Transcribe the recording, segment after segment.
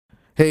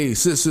Hey,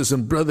 sisters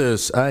and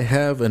brothers, I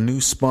have a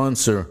new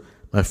sponsor,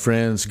 my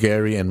friends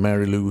Gary and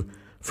Marilu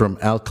from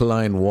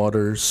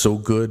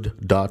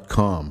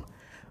alkalinewatersogood.com.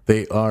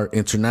 They are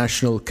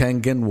international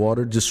Kangen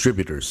water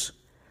distributors.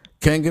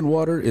 Kangen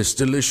water is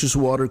delicious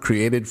water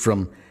created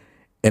from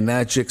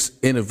Enagic's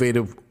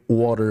innovative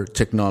water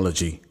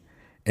technology.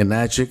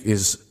 Enagic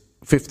is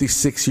a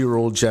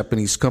 56-year-old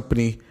Japanese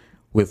company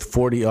with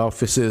 40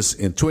 offices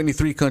in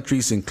 23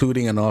 countries,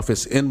 including an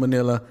office in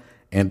Manila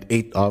and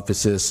 8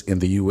 offices in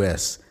the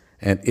U.S.,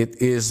 and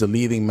it is the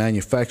leading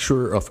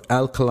manufacturer of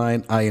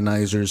alkaline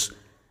ionizers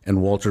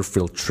and water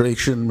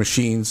filtration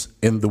machines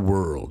in the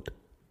world.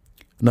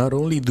 Not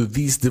only do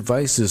these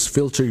devices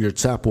filter your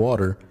tap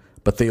water,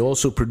 but they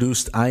also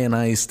produce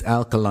ionized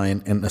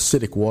alkaline and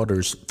acidic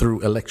waters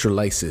through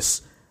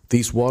electrolysis.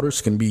 These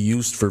waters can be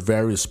used for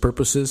various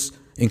purposes,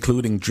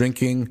 including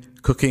drinking,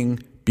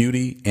 cooking,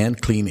 beauty,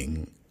 and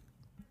cleaning.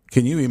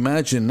 Can you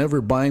imagine never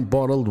buying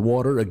bottled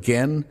water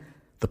again?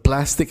 The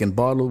plastic in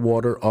bottled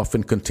water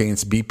often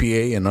contains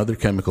BPA and other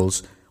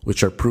chemicals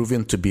which are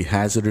proven to be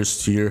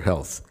hazardous to your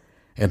health.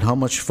 And how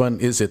much fun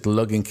is it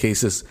lugging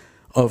cases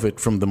of it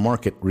from the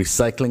market,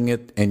 recycling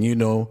it, and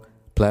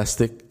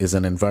plastic is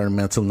an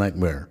environmental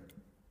nightmare.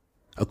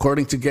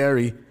 According to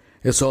Gary,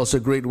 it's also a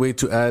great way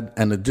to add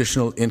an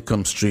additional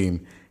income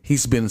stream.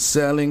 He's been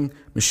selling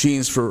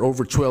machines for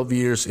over 12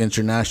 years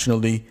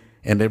internationally,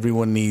 and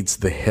everyone needs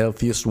the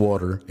healthiest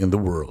water in the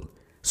world.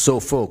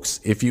 So folks,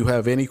 if you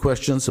have any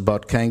questions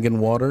about Kangen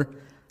water,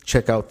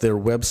 check out their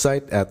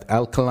website at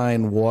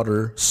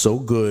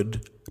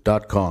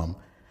alkalinewatersogood.com.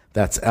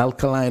 That's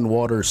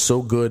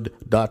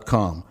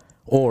alkalinewatersogood.com.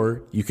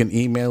 Or you can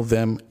email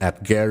them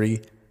at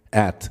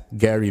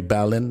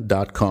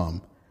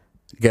gary@garyballin.com.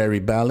 Gary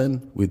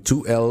Ballin with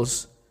 2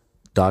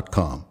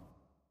 L's.com.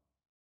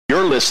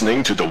 You're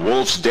listening to the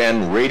Wolf's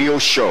Den Radio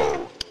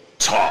Show.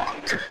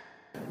 Talk.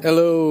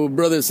 Hello,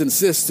 brothers and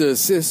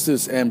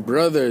sisters and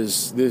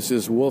brothers. This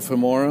is Wolf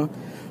Hemora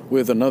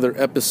with another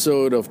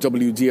episode of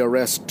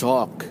WDRS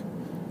Talk,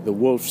 the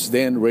Wolf's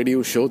Den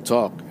Radio Show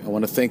Talk. I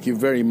want to thank you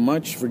very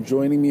much for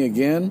joining me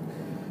again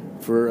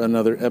for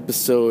another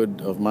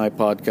episode of my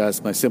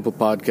podcast, my simple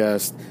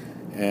podcast,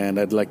 and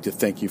I'd like to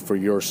thank you for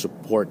your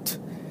support.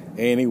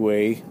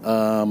 Anyway,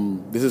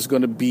 this is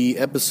going to be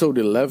episode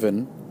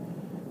 11,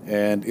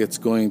 and it's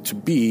going to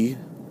be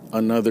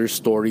another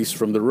Stories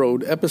from the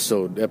Road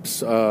episode,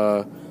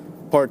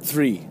 part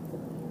 3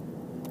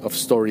 of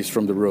Stories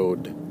from the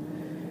Road.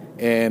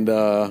 And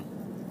I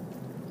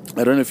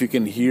don't know if you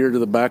can hear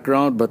the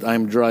background, but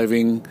I'm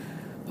driving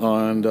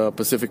on the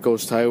Pacific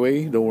Coast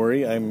Highway. Don't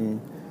worry, I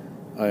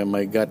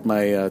got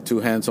my 2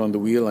 hands on the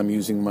wheel. I'm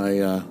using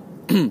my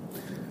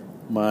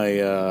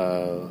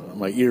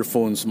my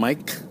earphones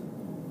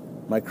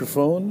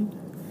microphone,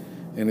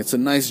 and it's a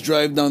nice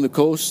drive down the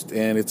coast,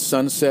 and it's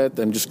sunset.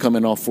 I'm just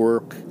coming off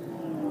work,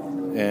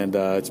 and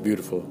it's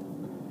beautiful.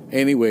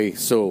 Anyway,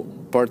 so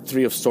part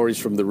 3 of Stories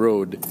from the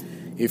Road.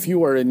 If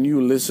you are a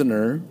new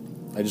listener,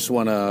 I just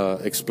want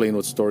to explain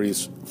what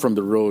Stories from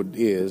the Road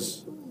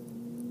is.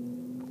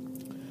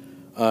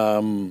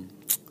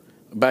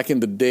 Back in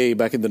the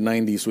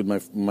 90s with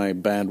my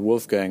band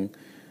Wolfgang,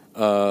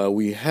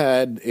 we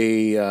had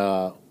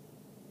I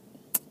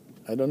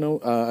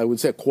would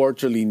say a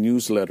quarterly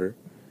newsletter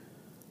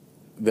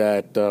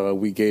that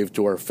we gave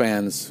to our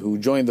fans who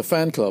joined the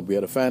fan club. We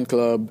had a fan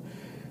club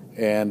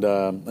and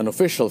an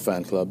official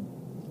fan club.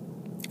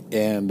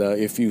 And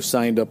if you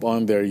signed up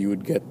on there, you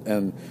would get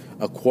a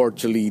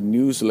quarterly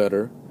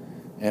newsletter.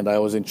 And I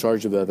was in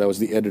charge of that. I was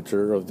the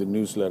editor of the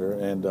newsletter.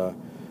 And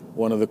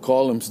one of the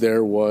columns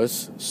there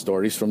was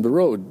Stories from the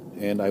Road.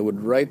 And I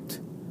would write,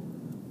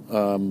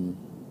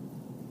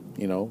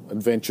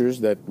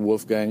 adventures that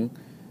Wolfgang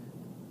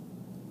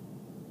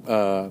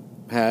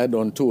had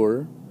on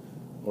tour,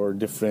 or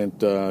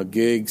different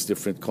gigs,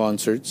 different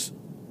concerts.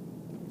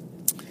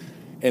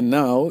 And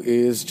now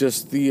is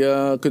just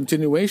the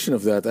continuation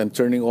of that. I'm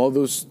turning all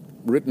those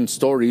written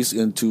stories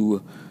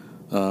into,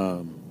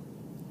 how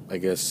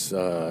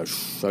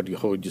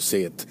would you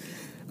say it?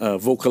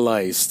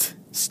 Vocalized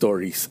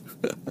stories,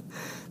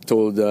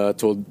 told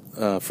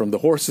from the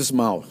horse's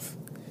mouth.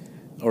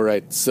 All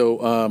right. So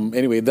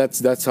anyway,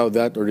 that's how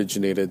that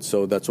originated.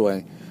 So that's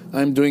why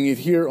I'm doing it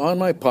here on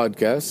my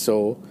podcast.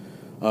 So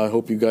I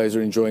hope you guys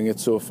are enjoying it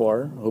so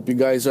far. I hope you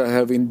guys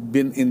have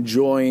been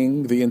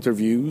enjoying the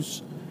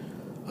interviews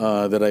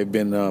that I've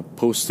been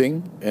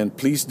posting. And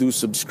please do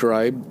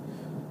subscribe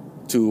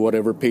to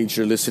whatever page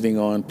you're listening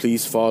on.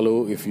 Please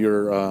follow. If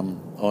you're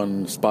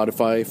on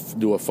Spotify,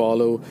 do a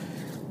follow.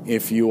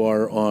 If you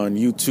are on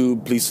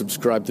YouTube, please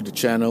subscribe to the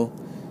channel.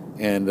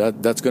 And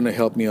that's going to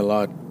help me a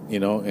lot,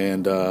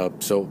 and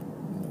that's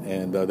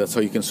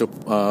how you can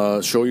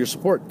show your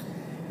support.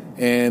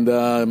 And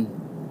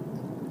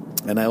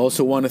I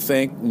also want to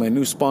thank my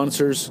new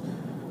sponsors,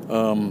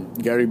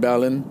 Gary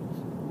Ballin,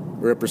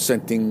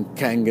 representing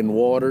Kangen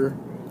Water.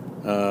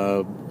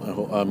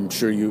 I'm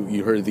sure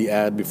you heard the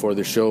ad before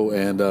the show,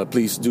 and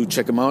please do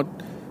check them out,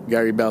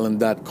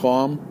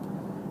 GaryBallin.com,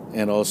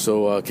 and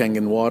also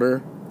Kangen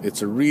Water.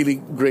 It's a really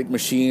great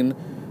machine,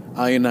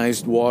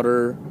 ionized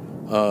water.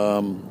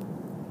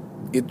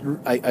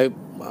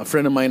 A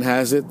friend of mine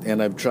has it,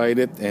 and I've tried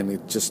it, and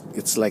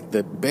it's like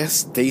the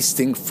best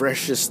tasting,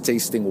 freshest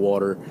tasting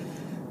water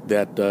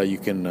that you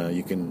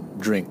can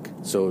drink.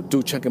 So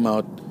do check him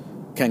out,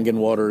 Kangen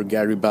Water,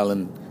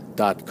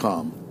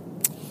 GaryBallon.com.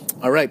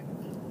 All right,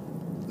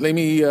 let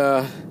me.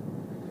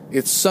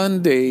 It's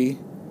Sunday,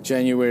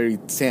 January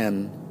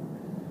 10,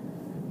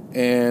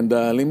 and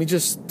I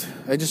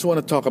just want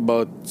to talk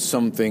about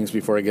some things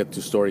before I get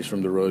to stories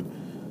from the road.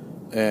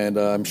 And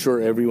I'm sure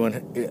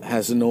everyone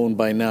has known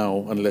by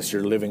now, unless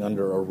you're living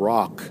under a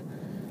rock,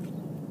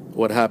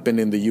 what happened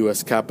in the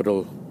U.S.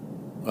 Capitol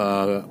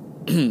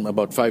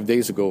about 5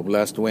 days ago,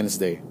 last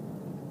Wednesday.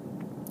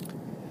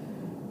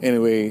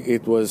 Anyway,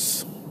 it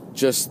was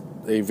just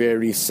a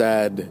very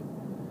sad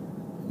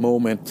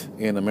moment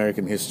in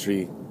American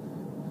history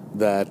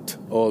that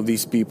all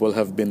these people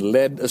have been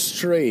led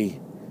astray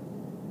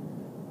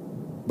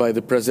by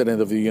the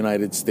President of the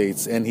United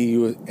States, and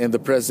the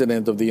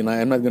President of the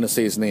United. I'm not going to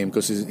say his name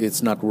because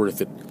it's not worth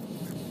it.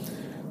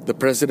 The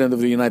President of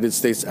the United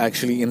States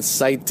actually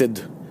incited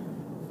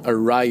a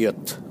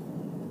riot.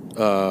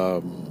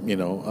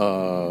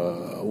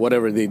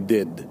 Whatever they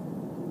did,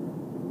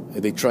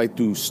 they tried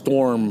to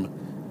storm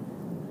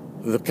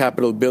the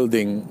Capitol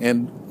building,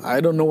 and I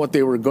don't know what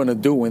they were going to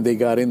do when they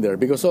got in there,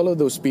 because all of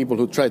those people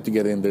who tried to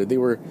get in there,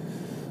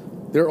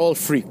 they're all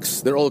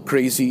freaks. They're all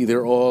crazy.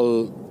 They're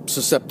all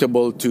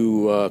susceptible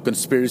to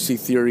conspiracy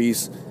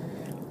theories,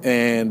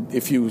 and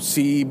if you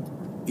see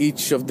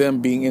each of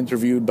them being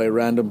interviewed by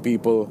random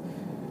people,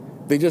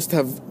 they just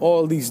have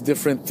all these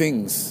different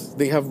things.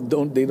 They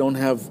don't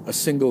have a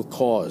single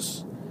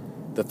cause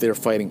that they're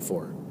fighting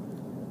for,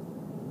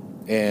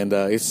 and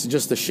it's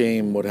just a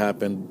shame what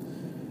happened.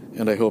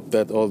 And I hope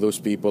that all those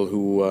people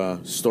who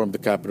stormed the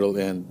Capitol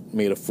and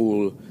made a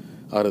fool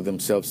out of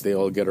themselves, they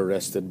all get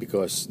arrested,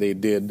 because they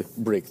did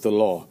break the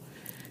law.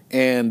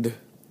 And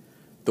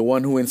the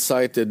one who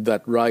incited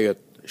that riot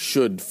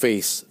should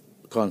face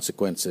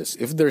consequences.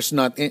 If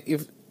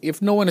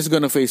no one is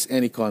going to face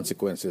any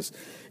consequences,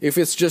 if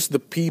it's just the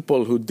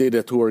people who did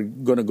it who are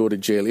going to go to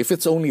jail, if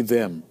it's only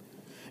them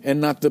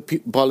and not the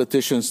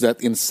politicians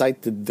that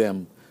incited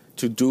them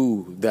to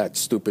do that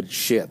stupid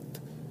shit,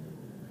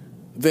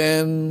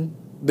 then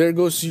there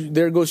goes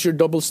your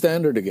double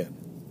standard again,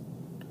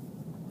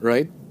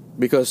 right?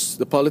 Because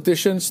the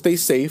politicians stay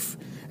safe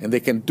and they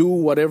can do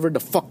whatever the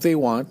fuck they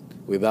want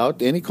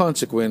without any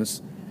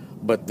consequence,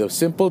 but the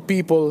simple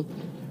people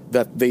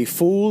that they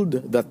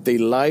fooled, that they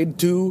lied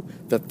to,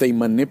 that they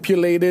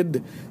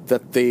manipulated,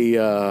 that they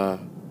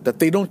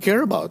don't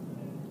care about,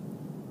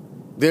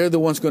 they're the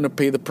ones going to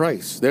pay the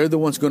price. They're the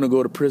ones going to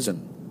go to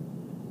prison.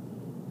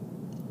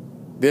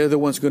 They're the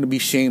ones going to be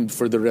shamed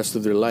for the rest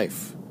of their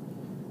life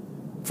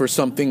for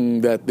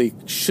something that they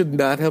should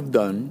not have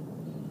done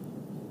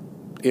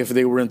if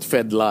they weren't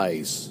fed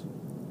lies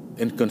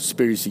and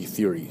conspiracy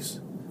theories.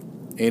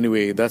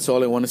 Anyway, that's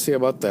all I want to say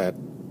about that.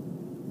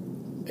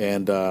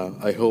 And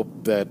I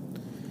hope that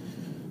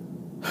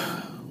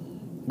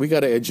we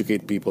got to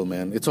educate people,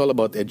 man. It's all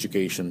about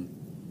education.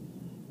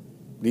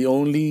 The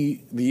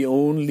only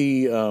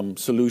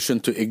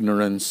solution to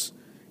ignorance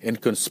and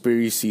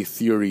conspiracy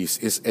theories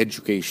is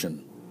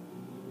education.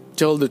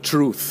 Tell the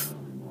truth.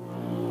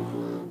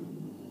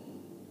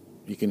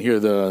 You can hear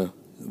the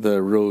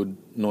road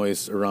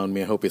noise around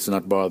me. I hope it's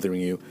not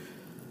bothering you.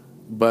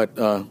 But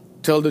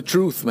tell the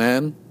truth,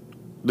 man.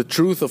 The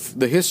truth of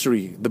the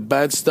history, the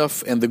bad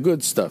stuff and the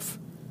good stuff.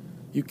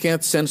 You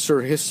can't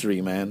censor history,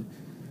 man.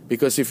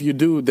 Because if you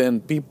do,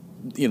 then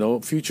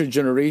future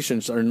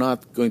generations are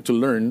not going to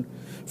learn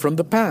from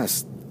the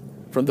past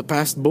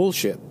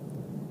bullshit.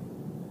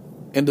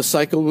 And the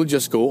cycle will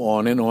just go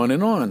on and on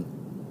and on.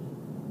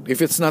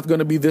 If it's not going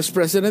to be this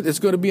president, it's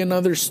going to be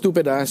another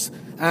stupid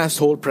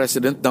asshole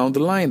president down the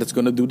line that's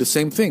going to do the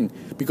same thing.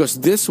 Because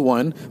this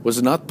one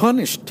was not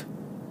punished.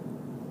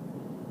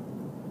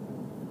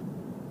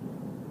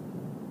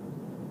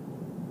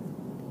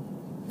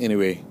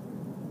 Anyway,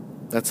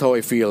 that's how I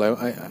feel.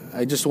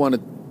 I just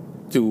wanted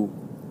to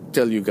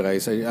tell you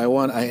guys.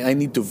 I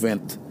need to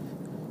vent.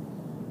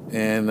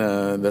 And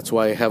that's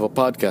why I have a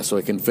podcast, so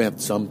I can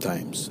vent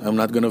sometimes. I'm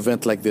not going to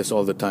vent like this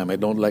all the time. I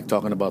don't like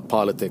talking about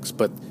politics,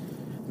 but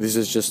this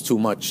is just too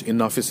much.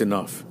 Enough is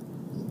enough.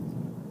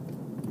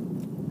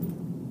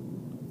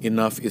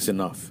 Enough is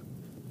enough.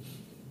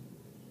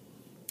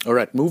 All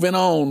right, moving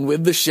on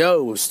with the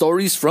show.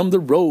 Stories from the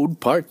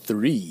Road, Part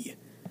 3.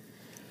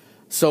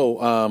 So,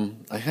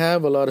 I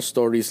have a lot of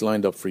stories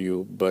lined up for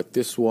you, but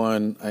this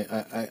one,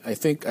 I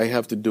think I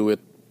have to do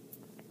it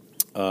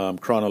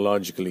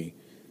chronologically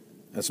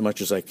as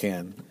much as I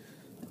can.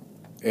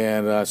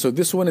 And so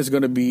this one is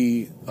going to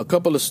be a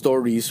couple of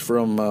stories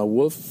from the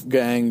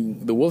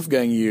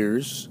Wolfgang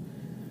years,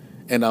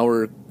 and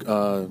our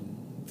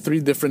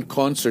 3 different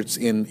concerts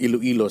in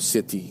Iloilo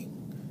City,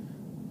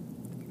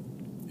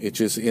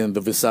 which is in the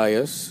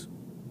Visayas.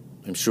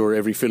 I'm sure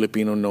every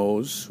Filipino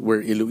knows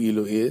where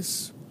Iloilo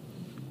is.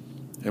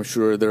 I'm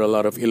sure there are a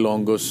lot of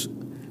Ilonggos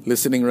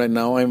listening right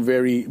now. I'm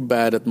very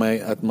bad at my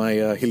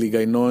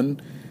Hiligay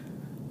noon,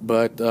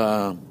 but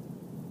I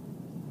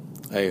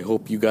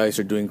hope you guys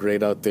are doing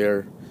great out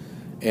there.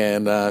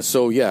 And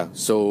so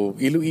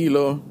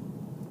Iloilo.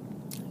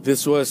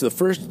 This was the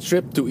first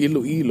trip to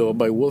Iloilo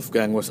by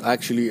Wolfgang. Was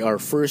actually our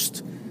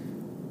first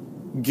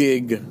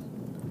gig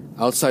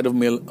outside of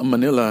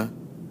Manila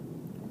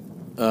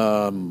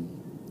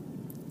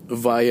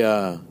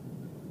via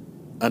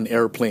an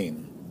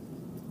airplane.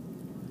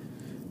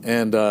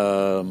 And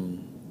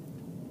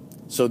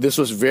so this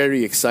was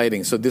very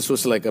exciting. So this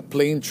was like a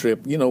plane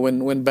trip. You know,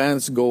 when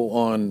bands go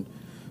on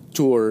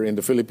tour in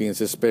the Philippines,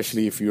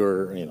 especially if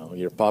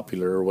you're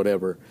popular or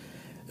whatever,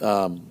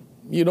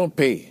 you don't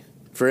pay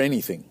for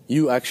anything.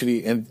 You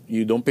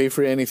don't pay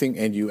for anything,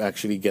 and you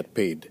actually get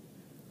paid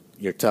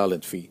your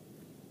talent fee.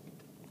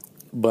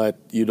 But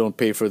you don't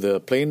pay for the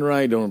plane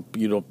ride.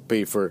 You don't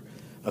pay for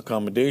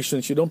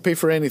accommodations. You don't pay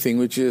for anything,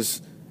 which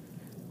is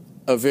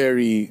a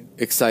very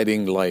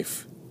exciting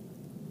life.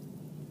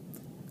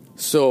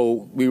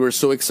 So we were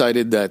so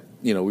excited that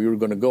we were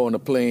going to go on a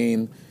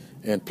plane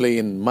and play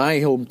in my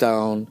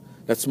hometown.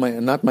 That's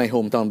not my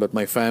hometown, but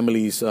my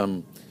family's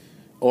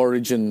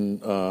origin,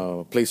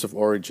 place of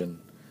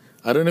origin.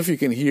 I don't know if you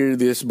can hear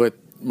this, but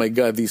my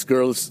God, these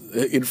girls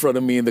in front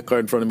of me, in the car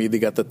in front of me, they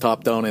got the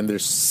top down and they're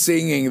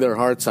singing their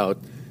hearts out.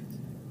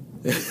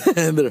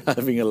 And they're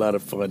having a lot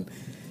of fun.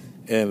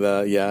 And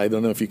I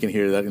don't know if you can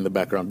hear that in the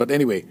background. But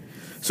anyway,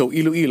 so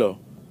Iloilo.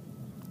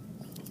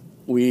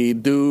 So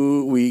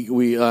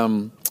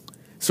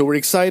we're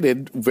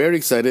excited, very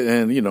excited,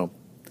 and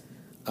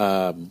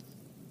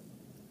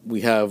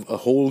we have a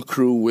whole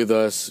crew with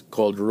us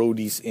called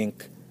Roadies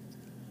Inc.,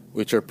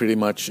 which are pretty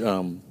much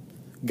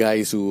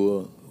guys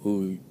who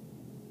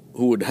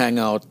would hang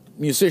out,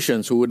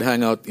 musicians who would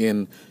hang out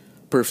in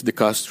Perf de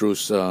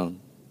Castro's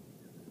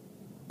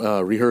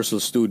rehearsal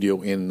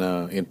studio in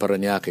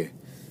Parañaque.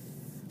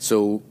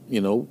 So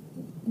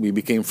we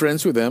became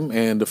friends with them,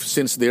 and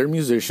since they're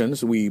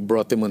musicians, we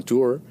brought them on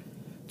tour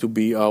to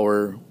be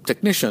our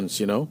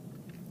technicians.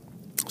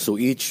 So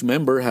each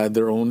member had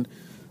their own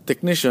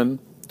technician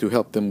to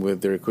help them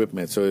with their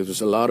equipment. So it was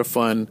a lot of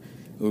fun.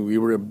 We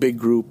were a big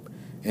group.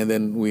 And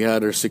then we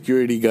had our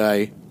security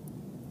guy,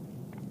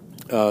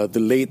 the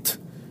late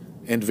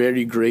and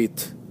very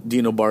great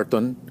Dino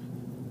Barton,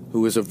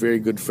 who is a very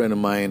good friend of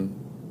mine,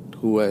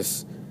 who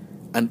was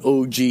an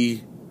OG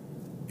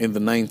in the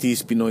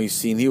 90s Pinoy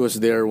scene. He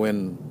was there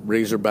when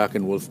Razorback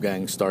and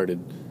Wolfgang started.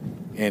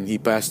 And he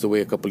passed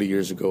away a couple of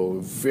years ago.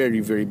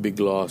 Very, very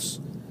big loss.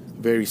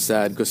 Very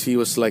sad, because he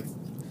was like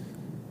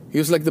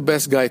the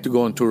best guy to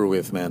go on tour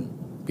with, man.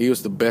 He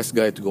was the best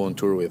guy to go on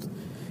tour with.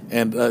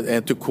 And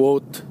to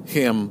quote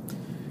him,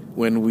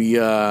 when we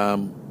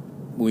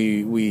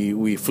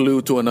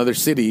flew to another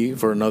city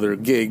for another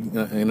gig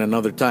in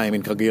another time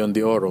in Cagayan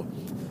de Oro,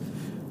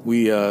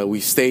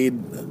 we stayed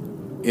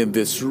in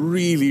this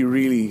really,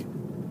 really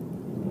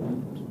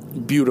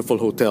beautiful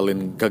hotel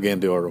in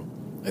Cagayan de Oro.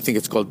 I think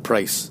it's called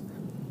Price.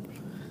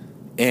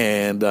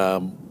 And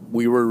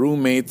we were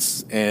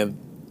roommates, and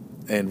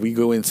we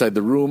go inside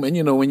the room, and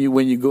when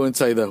you go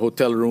inside the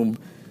hotel room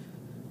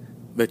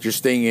that you're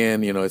staying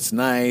in, it's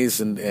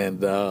nice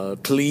and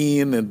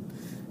clean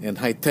and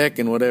high tech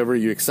and whatever.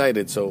 You're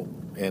excited. So,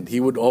 and he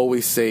would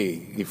always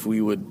say, if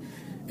we would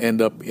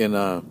end up in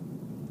a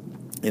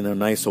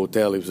nice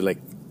hotel, it was like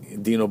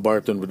Dino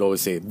Barton would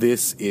always say,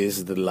 "This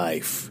is the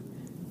life.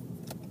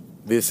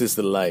 This is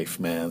the life,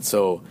 man."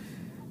 So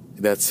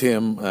that's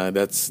him.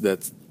 That's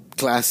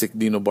classic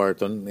Dino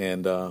Barton,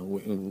 and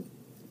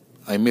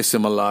I miss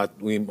him a lot.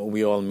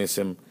 We all miss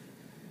him,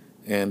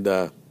 and.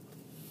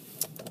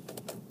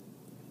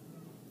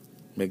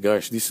 My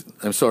gosh,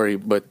 I'm sorry,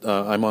 but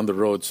I'm on the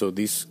road, so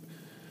these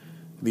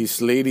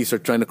ladies are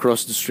trying to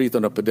cross the street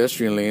on a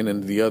pedestrian lane,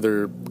 and the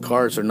other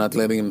cars are not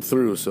letting them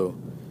through. So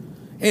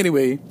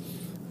anyway,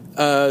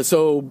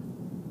 so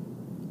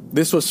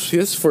this was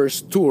his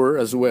first tour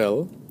as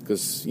well,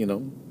 because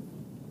the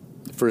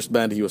first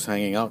band he was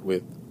hanging out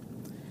with.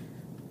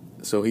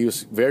 So he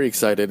was very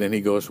excited, and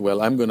he goes,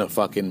 "Well, I'm gonna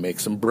fucking make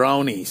some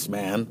brownies,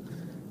 man,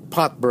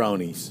 pot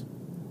brownies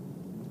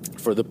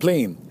for the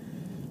plane."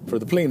 For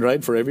the plane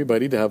ride, for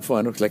everybody to have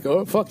fun. It's like,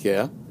 oh, fuck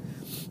yeah.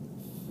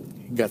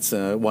 Got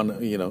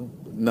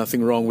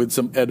nothing wrong with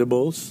some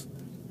edibles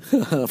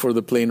for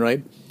the plane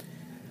ride.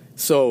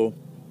 So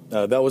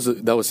that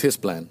was his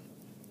plan.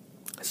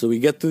 So we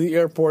get to the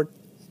airport,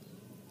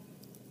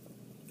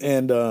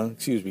 and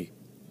it's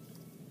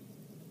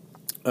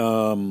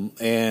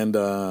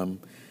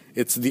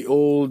the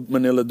old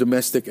Manila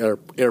Domestic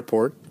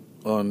Airport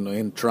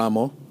in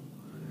Tramo,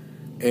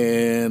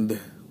 and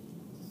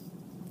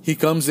he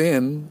comes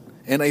in,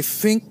 and I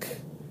think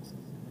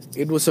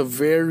it was a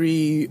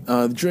very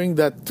during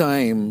that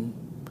time,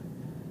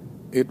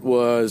 it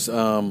was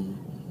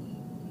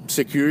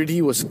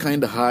security was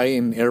kind of high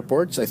in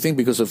airports. I think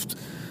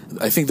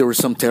there were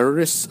some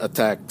terrorist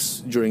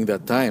attacks during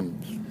that time,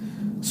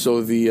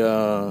 so the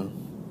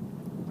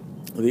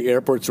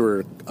airports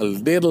were a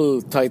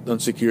little tight on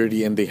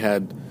security, and they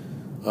had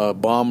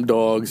bomb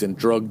dogs and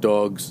drug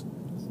dogs.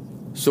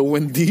 So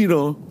when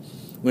Dino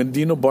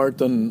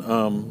Barton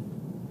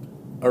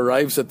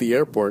arrives at the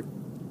airport,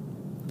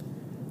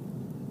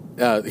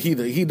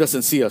 he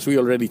doesn't see us. We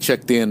already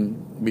checked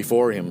in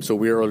before him, so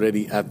we're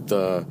already at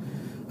the.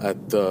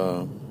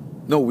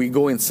 No, we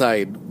go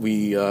inside.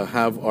 We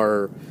have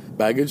our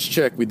baggage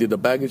check. We did a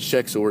baggage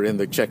check, so we're in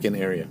the check-in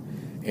area,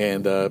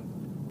 and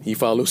he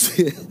follows.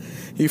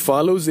 He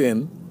follows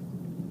in,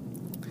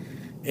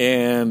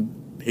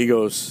 and he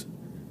goes,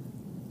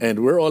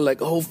 and we're all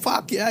like, "Oh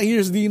fuck yeah,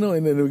 here's Dino!"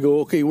 And then we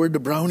go, "Okay, where are the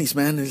brownies,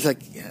 man?" And he's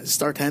like, yeah,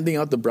 "Start handing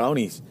out the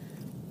brownies."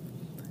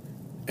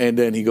 And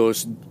then he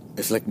goes,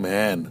 "It's like,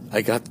 man,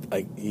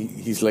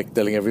 he's like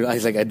telling everyone,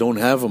 he's like, I don't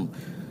have them."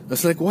 I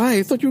was like, "Why?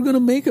 I thought you were gonna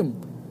make them."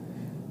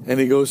 And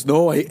he goes,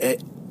 "No,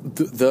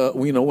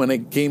 when I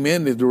came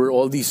in, there were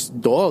all these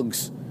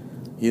dogs,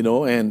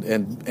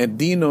 and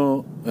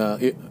Dino,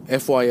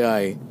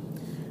 FYI,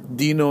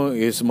 Dino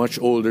is much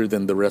older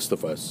than the rest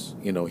of us.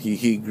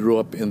 He grew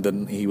up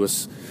he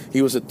was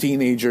a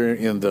teenager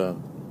in the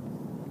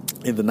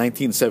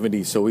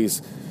 1970s, so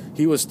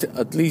he was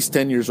at least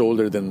 10 years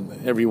older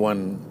than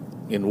everyone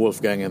in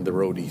Wolfgang and the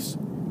Roadies.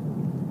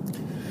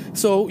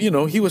 So,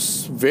 he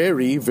was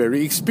very,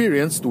 very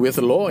experienced with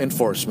law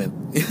enforcement.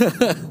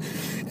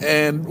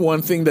 And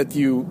one thing that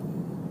you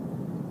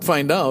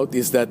find out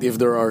is that if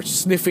there are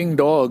sniffing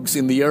dogs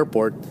in the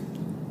airport,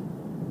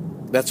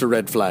 that's a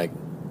red flag.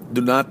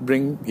 Do not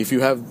bring, if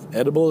you have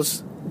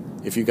edibles,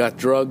 if you got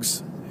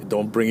drugs,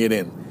 don't bring it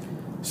in.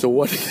 So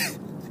what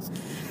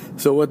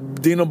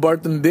Dino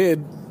Barton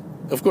did,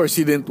 of course,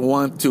 he didn't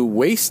want to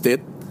waste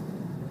it.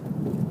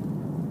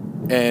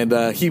 And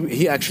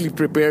he actually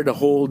prepared a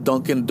whole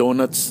Dunkin'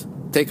 Donuts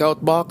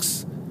takeout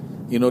box.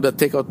 That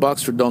takeout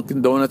box for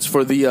Dunkin' Donuts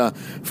for the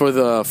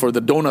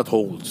donut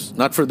holes,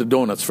 not for the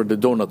donuts, for the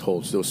donut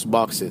holes. Those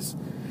boxes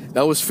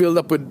that was filled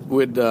up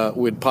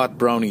with pot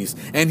brownies,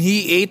 and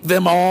he ate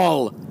them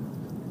all.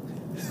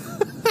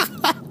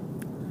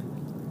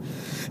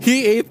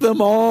 He ate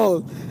them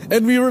all,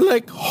 and we were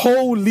like,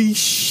 "Holy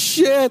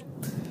shit!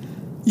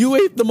 You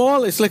ate them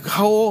all!" It's like,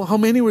 how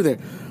many were there?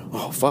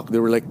 Oh fuck,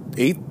 there were like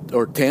 8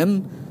 or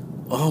 10.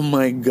 Oh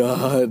my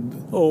god.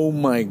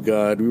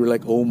 We were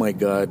like, "Oh my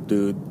god,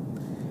 dude."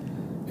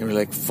 And we're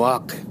like,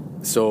 "Fuck."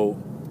 So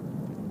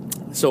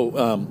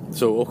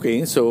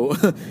okay, so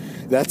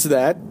that's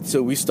that.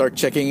 So we start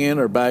checking in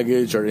our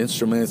baggage, our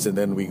instruments, and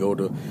then we go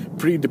to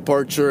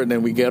pre-departure, and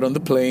then we get on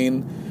the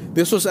plane.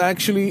 This was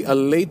actually a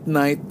late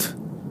night,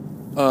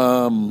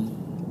 a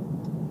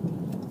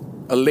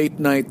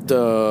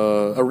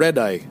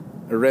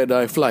red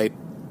eye flight,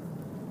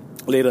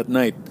 late at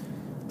night.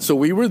 So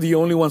we were the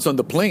only ones on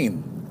the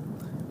plane,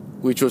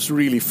 which was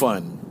really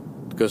fun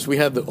because we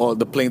had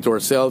the plane to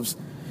ourselves.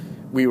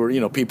 We were,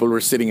 people were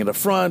sitting in the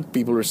front,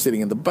 people were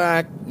sitting in the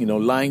back,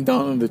 lying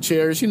down on the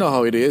chairs. You know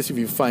how it is. If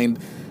you find,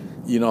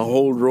 a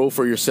whole row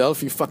for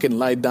yourself, you fucking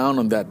lie down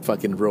on that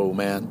fucking row,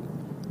 man.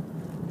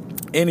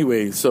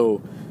 Anyway,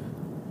 so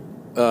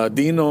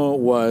Dino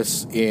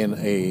was he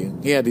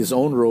had his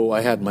own row, I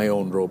had my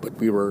own row, but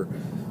we were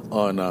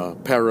on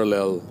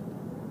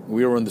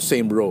we were on the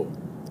same row.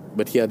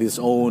 But he had his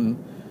own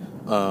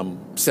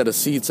set of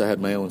seats, I had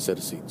my own set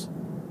of seats.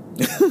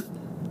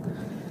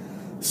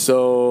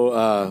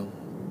 So,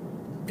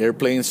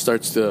 airplane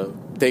starts to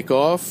take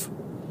off.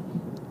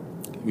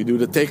 We do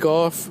the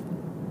takeoff,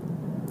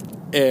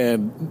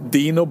 and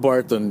Dino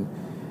Barton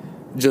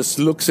just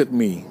looks at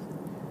me.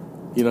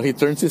 He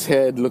turns his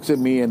head, looks at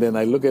me, and then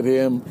I look at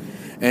him,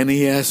 and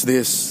he has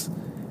this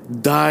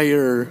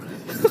dire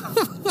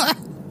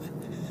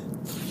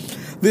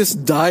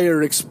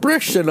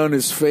expression on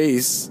his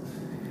face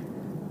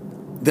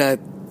that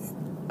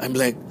I'm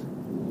like,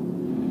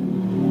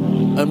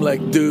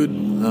 dude,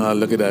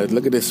 look at that.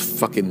 Look at this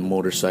fucking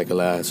motorcycle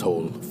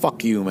asshole.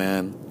 Fuck you,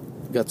 man.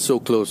 Got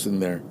so close in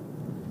there.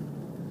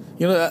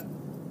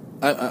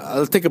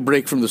 I'll take a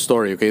break from the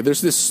story, okay?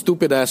 There's this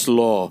stupid-ass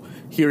law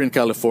here in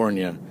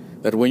California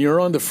that when you're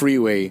on the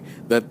freeway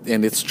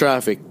and it's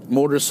traffic,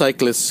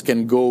 motorcyclists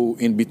can go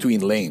in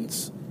between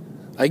lanes.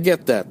 I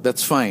get that.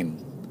 That's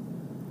fine.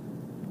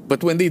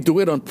 But when they do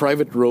it on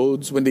private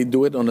roads, when they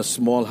do it on a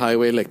small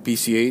highway like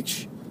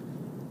PCH,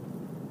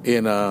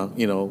 and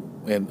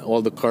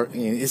all the car,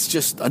 it's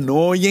just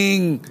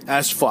annoying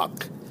as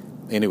fuck.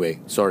 Anyway,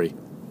 sorry.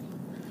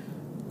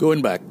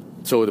 Going back.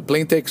 So the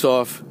plane takes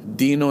off.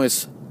 Dino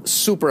is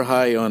super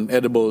high on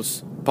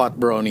edibles, pot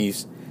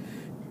brownies.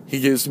 He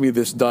gives me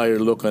this dire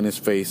look on his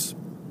face.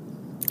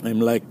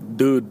 I'm like,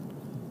 "Dude,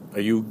 are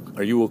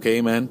you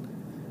okay, man?"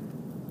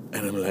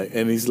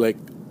 And he's like,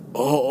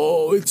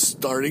 Oh, it's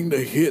starting to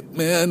hit,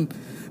 man.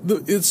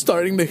 It's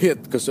starting to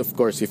hit. Because, of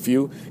course, if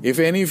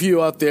any of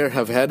you out there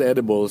have had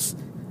edibles,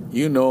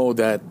 you know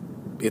that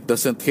it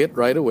doesn't hit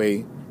right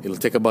away. It'll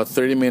take about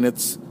 30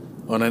 minutes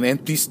on an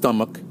empty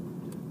stomach,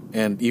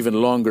 and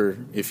even longer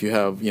if you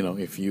have,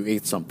 if you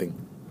ate something.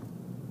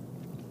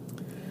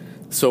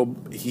 So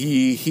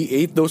he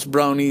ate those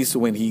brownies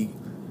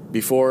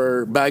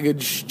before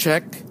baggage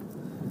check,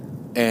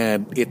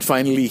 and it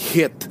finally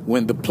hit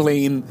when the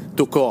plane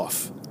took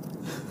off.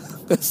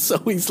 So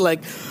he's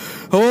like,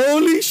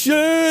 holy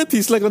shit!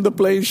 He's like on the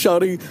plane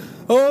shouting,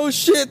 oh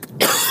shit!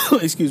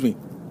 Excuse me.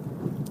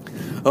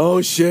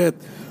 Oh shit!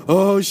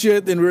 Oh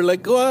shit! And we're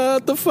like,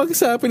 what the fuck is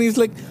happening? He's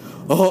like,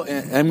 oh,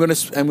 I'm gonna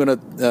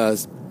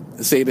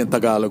say it in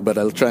Tagalog, but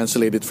I'll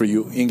translate it for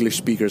you English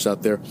speakers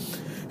out there.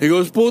 He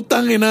goes,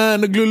 putang ina,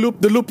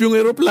 naglo-loop the loop yung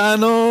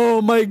aeroplano.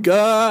 Oh my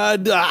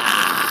God!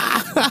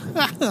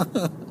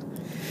 Ah!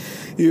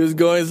 He was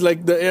going, it's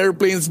like the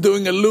airplane's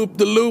doing a loop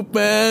the loop,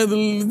 man.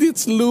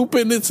 It's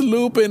looping. It's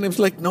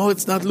like, no,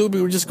 it's not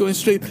looping. We're just going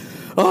straight.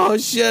 Oh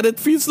shit! It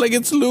feels like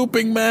it's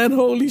looping, man.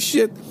 Holy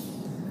shit!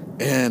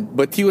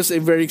 But he was a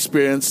very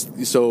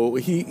experienced, so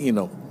he,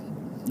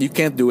 you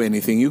can't do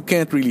anything. You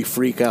can't really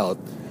freak out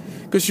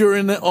because you're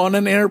on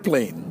an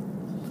airplane.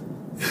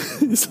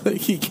 It's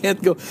like he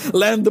can't go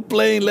land the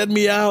plane, let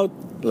me out.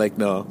 Like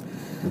no.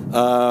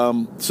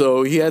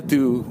 So he had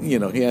to, he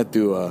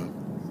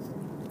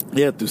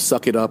had to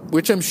suck it up,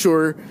 which I'm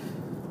sure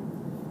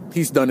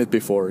he's done it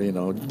before.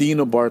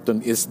 Dino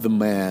Barton is the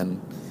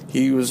man.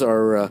 He's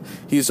our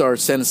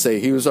sensei.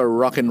 He was our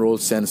rock and roll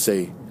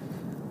sensei,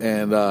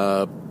 and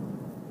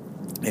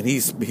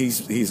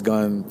he's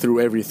gone through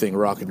everything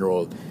rock and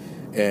roll,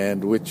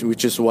 and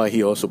which is why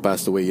he also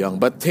passed away young.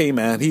 But hey,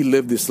 man, he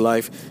lived his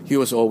life. He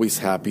was always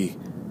happy.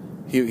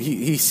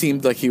 He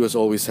seemed like he was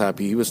always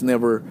happy. He was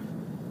never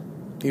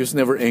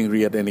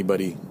angry at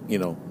anybody,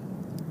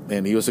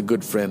 And he was a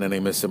good friend, and I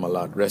miss him a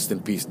lot. Rest in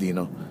peace,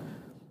 Dino.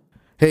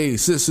 Hey,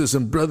 sisters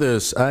and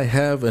brothers, I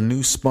have a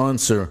new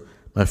sponsor.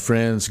 My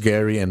friends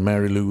Gary and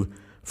Marilu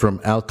from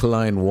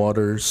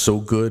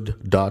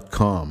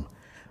AlkalineWaterSoGood.com.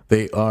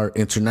 They are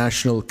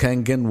international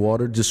Kangen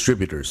water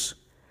distributors.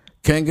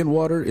 Kangen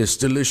water is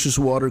delicious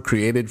water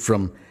created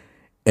from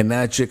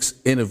Enagic's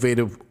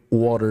innovative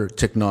water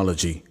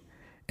technology.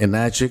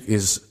 Enagic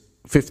is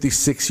a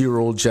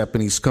 56-year-old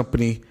Japanese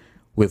company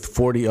with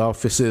 40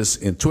 offices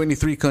in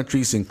 23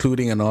 countries,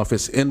 including an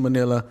office in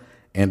Manila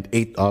and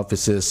 8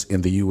 offices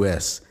in the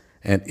U.S.,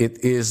 and it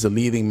is the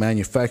leading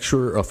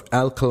manufacturer of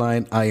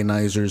alkaline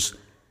ionizers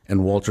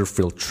and water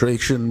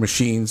filtration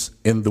machines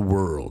in the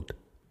world.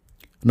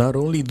 Not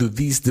only do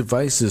these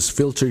devices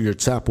filter your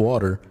tap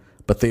water,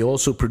 but they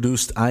also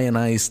produce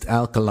ionized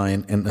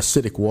alkaline and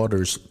acidic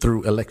waters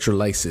through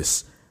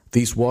electrolysis.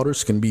 These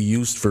waters can be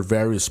used for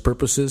various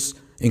purposes,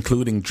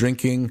 including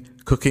drinking,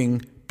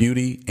 cooking,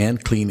 beauty,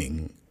 and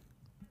cleaning.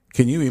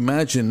 Can you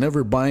imagine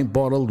never buying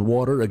bottled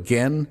water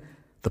again?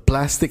 The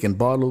plastic in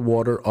bottled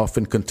water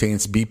often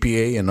contains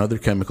BPA and other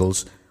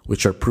chemicals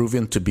which are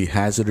proven to be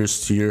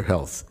hazardous to your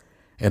health.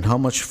 And how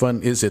much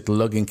fun is it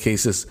lugging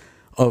cases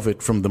of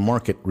it from the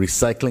market,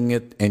 recycling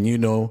it, and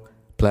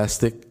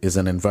plastic is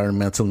an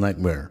environmental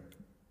nightmare.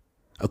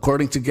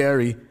 According to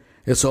Gary,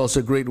 it's also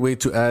a great way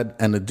to add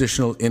an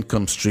additional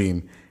income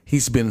stream.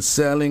 He's been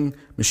selling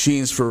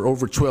machines for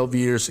over 12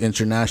 years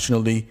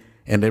internationally,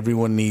 and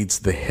everyone needs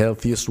the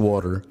healthiest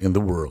water in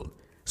the world.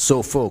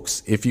 So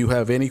folks, if you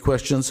have any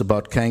questions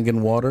about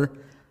Kangen water,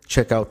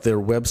 check out their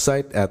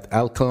website at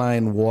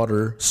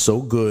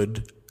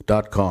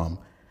AlkalineWaterSoGood.com.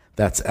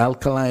 That's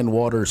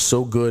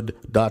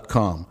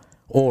AlkalineWaterSoGood.com.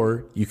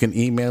 Or you can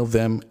email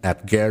them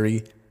at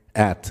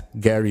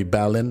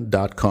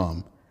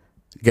Gary@GaryBallin.com.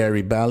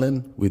 Gary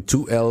Ballin with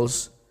 2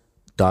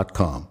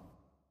 L's.com.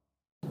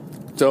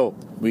 So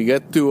we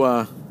get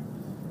to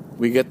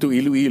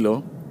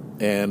Iloilo,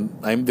 and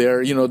I'm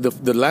there.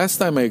 The last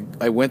time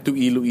I went to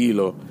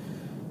Iloilo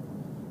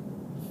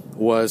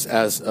was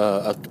as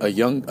a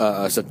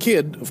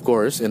kid, of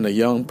course, and a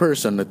young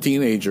person, a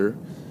teenager,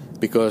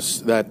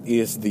 because that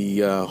is the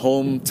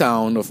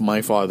hometown of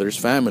my father's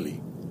family.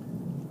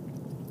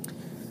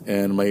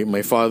 And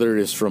my father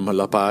is from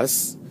La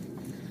Paz.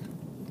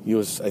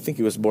 I think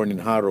he was born in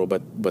Haro,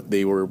 but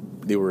they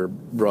were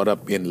brought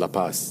up in La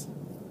Paz.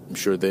 I'm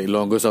sure the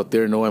Ilonggos out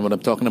there know what I'm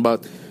talking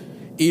about.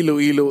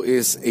 Iloilo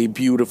is a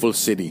beautiful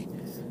city,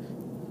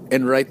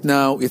 and right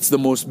now it's the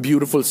most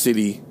beautiful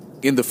city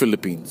in the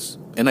Philippines.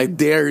 And I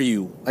dare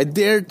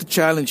to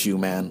challenge you,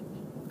 man.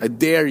 I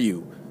dare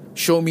you.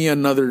 Show me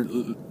another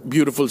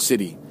beautiful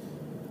city.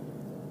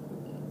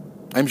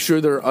 I'm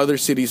sure there are other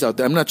cities out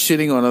there. I'm not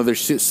shitting on other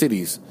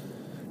cities.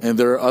 And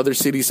there are other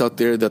cities out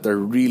there that are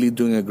really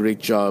doing a great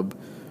job,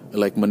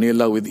 like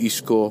Manila with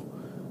Isko,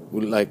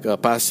 like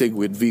Pasig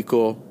with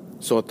Vico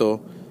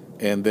Soto,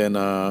 and then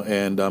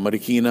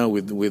Marikina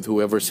with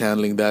whoever's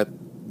handling that.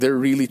 They're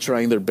really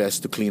trying their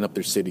best to clean up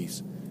their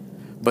cities.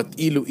 But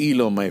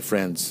Iloilo, my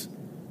friends,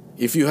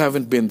 if you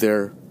haven't been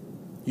there,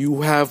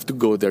 you have to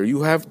go there.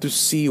 You have to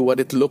see what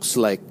it looks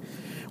like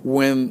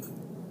when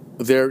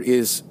there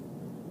is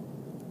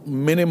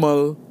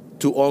minimal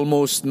to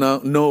almost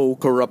no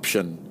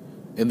corruption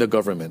in the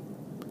government,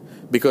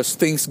 because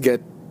things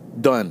get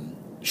done,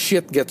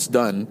 shit gets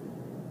done,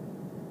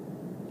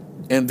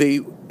 and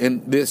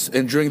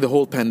during the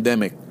whole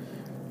pandemic,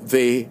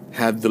 they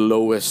had the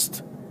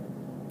lowest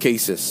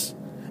cases,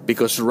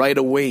 because right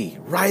away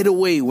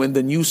when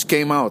the news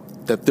came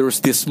out that there was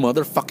this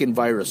motherfucking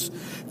virus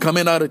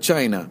coming out of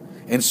China,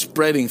 and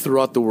spreading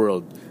throughout the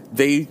world.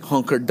 They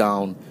hunkered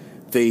down.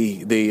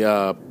 They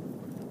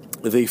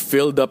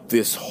filled up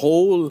this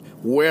whole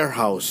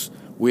warehouse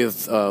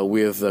with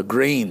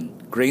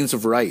grains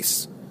of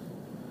rice,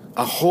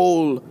 a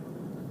whole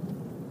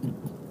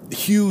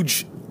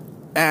huge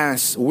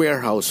ass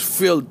warehouse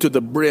filled to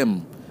the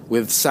brim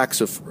with sacks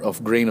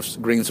of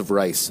grains of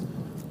rice.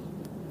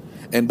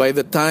 And by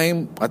the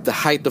time, at the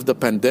height of the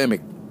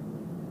pandemic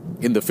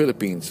in the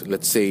Philippines,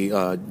 let's say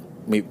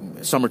maybe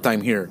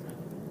summertime here,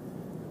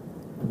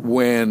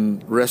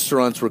 when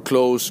restaurants were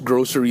closed,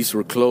 groceries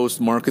were closed,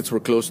 markets were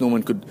closed, no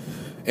one could,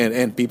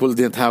 and people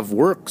didn't have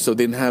work, so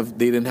they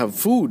didn't have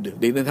food,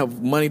 they didn't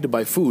have money to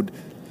buy food.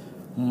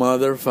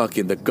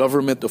 Motherfucking the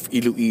government of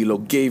Iloilo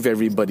gave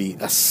everybody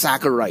a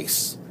sack of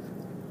rice.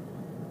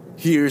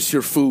 Here's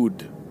your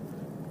food.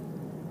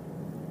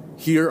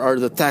 Here are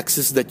the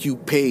taxes that you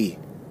pay.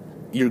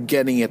 You're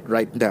getting it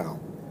right now.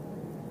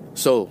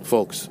 So,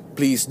 folks,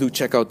 please do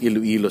check out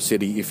Iloilo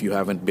City if you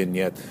haven't been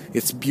yet.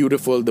 It's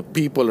beautiful. The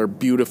people are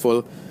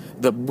beautiful.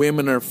 The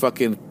women are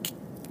fucking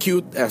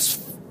cute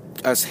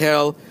as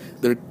hell.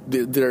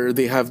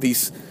 They have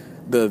these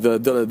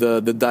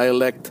the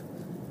dialect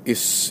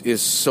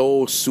is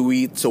so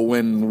sweet. So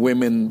when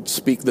women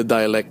speak the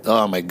dialect,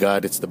 oh my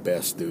god, it's the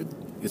best, dude.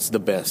 It's the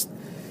best.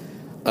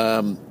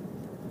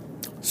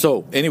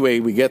 So anyway,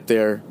 we get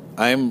there.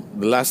 The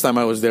last time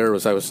I was there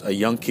I was a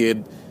young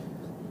kid,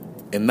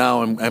 and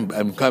now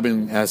I'm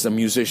coming as a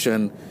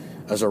musician,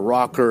 as a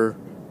rocker,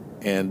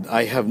 and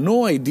I have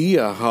no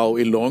idea how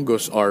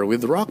Ilonggos are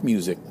with rock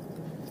music.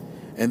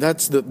 And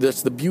that's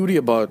the beauty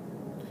about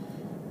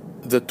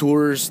the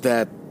tours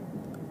that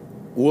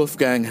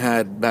Wolfgang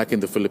had back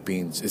in the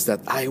Philippines, is that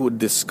I would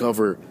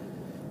discover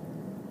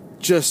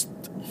just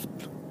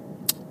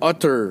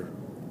utter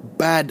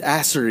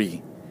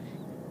badassery,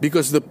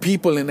 because the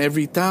people in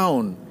every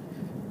town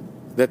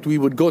that we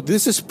would go,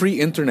 this is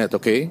pre-internet,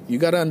 okay? You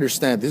gotta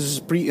understand, this is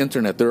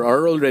pre-internet. There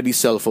are already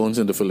cell phones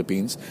in the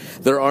Philippines.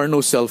 There are no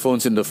cell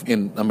phones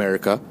in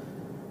America.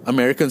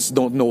 Americans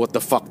don't know what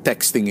the fuck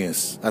texting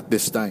is at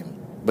this time.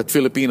 But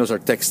Filipinos are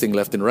texting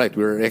left and right.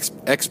 We're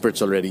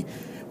experts already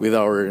with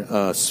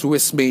our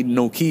Swiss-made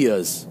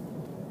Nokias,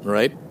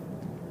 right?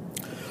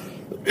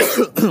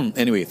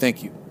 Anyway,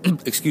 thank you.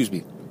 Excuse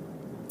me.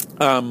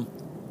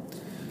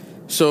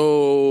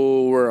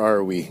 So where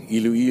are we?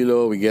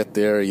 Iloilo. We get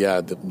there.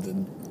 Yeah,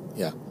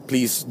 yeah.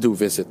 Please do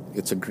visit.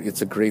 It's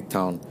a great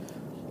town,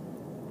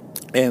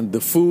 and the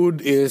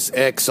food is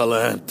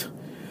excellent.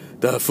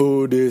 The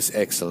food is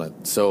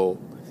excellent. So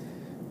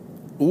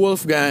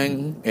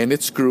Wolfgang and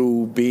its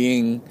crew,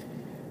 being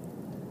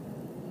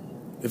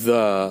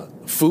the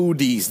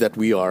foodies that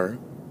we are,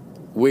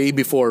 way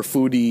before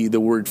the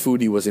word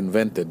foodie was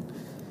invented,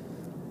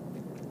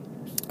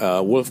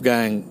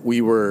 Wolfgang,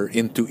 we were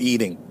into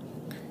eating.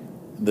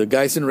 The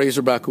guys in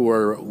Razorback who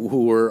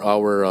were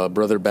our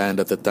brother band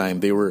at the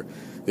time, they were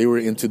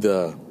into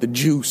the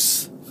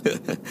juice.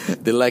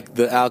 They liked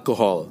the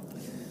alcohol.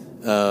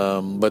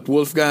 But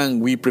Wolfgang,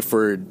 we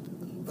preferred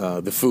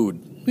the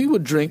food. We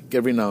would drink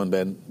every now and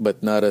then,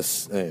 but not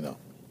as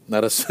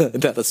not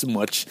as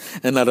much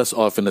and not as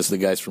often as the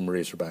guys from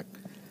Razorback.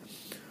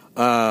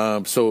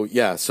 So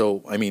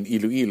I mean,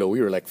 Iloilo, we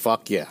were like,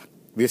 fuck yeah,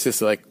 this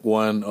is like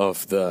one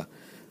of the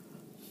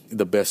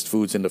best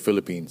foods in the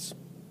Philippines.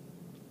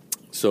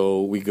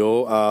 So we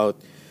go out,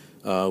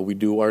 we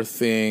do our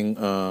thing,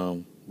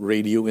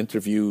 radio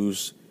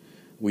interviews,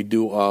 we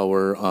do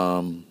our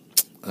a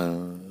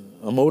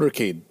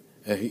motorcade.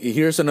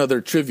 Here's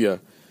another trivia.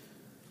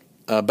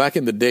 Back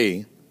in the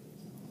day,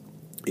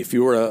 if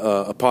you were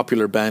a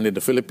popular band in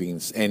the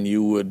Philippines and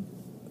you would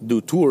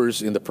do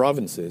tours in the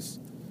provinces,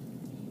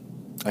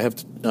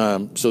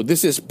 so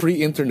this is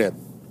pre-internet,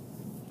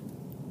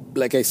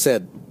 like I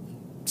said.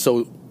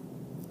 So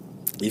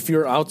if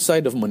you're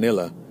outside of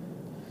Manila,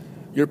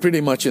 you're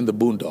pretty much in the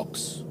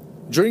boondocks.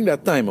 During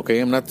that time, okay,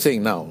 I'm not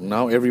saying now.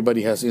 Now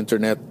everybody has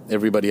internet,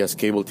 everybody has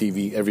cable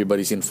TV,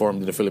 everybody's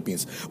informed in the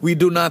Philippines. We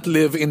do not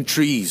live in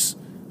trees,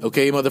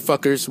 okay,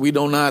 motherfuckers? We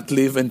do not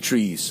live in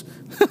trees.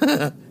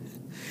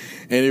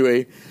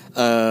 Anyway,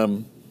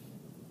 so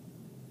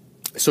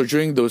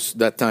during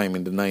that time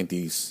in the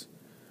 90s,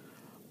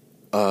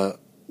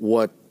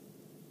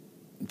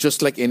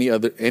 just like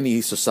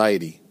any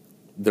society,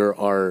 there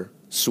are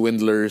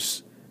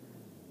swindlers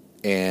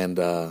and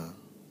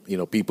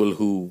people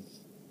who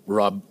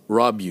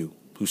rob you,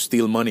 who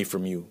steal money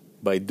from you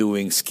by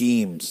doing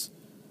schemes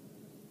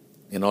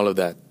and all of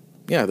that.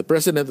 Yeah, the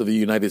President of the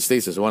United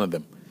States is one of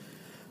them.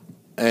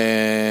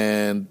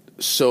 And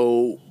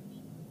so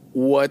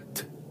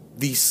what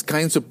these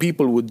kinds of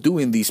people would do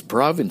in these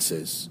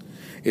provinces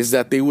is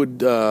that they would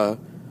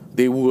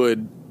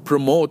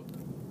promote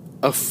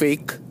a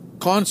fake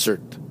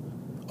concert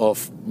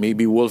of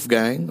maybe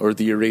Wolfgang or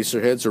the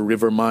Eraserheads or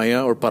River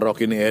Maya or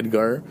Parokya ni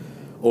Edgar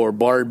or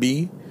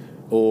Barbie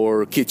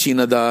or Kichi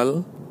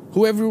Nadal,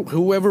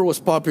 whoever was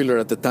popular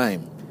at the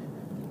time.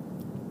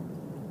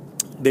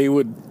 They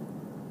would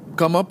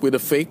come up with a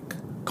fake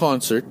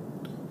concert,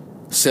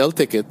 sell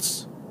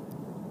tickets,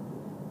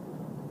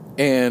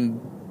 And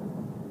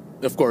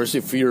of course,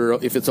 if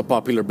it's a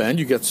popular band,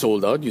 you get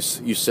sold out. You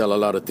sell a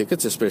lot of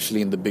tickets,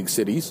 especially in the big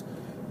cities.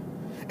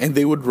 And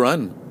they would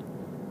run,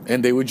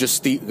 and they would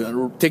just take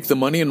the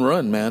money and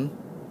run, man.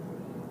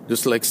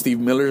 Just like Steve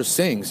Miller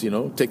sings,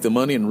 take the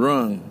money and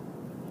run.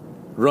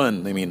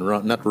 Run, I mean,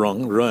 run, not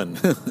wrong, run.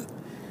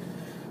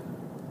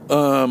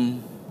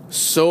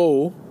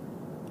 So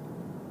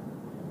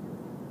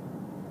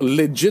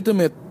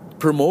legitimate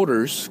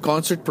promoters,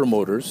 concert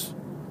promoters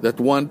that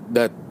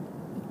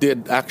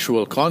did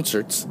actual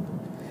concerts,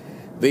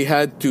 they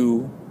had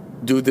to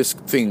do this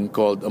thing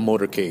called a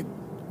motorcade,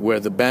 where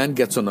the band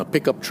gets on a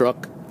pickup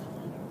truck,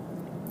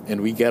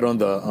 and we get on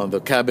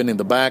the cabin in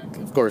the back.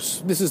 Of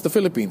course, this is the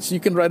Philippines.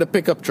 You can ride a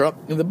pickup truck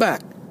in the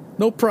back,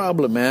 no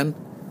problem, man.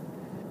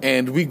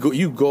 And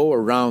you go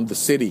around the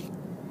city,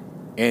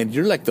 and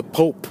you're like the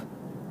Pope.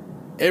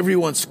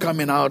 Everyone's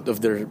coming out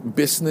of their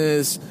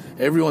business.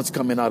 Everyone's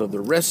coming out of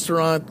the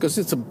restaurant, because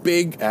it's a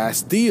big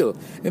ass deal.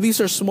 And these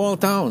are small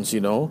towns,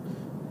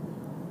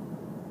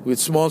 with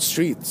small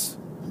streets.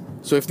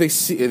 So if they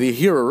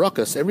hear a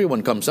ruckus,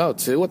 everyone comes out,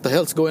 say, "What the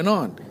hell's going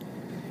on?"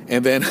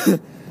 And then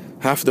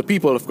half the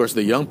people, of course,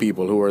 the young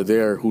people who are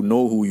there, who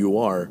know who you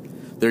are,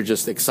 they're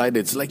just excited.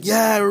 It's like,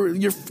 "Yeah,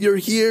 you're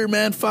here,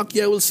 man. Fuck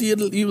yeah, we'll see you.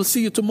 We'll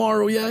see you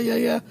tomorrow.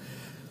 Yeah."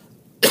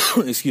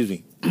 Excuse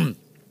me.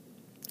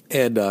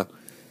 And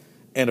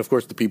of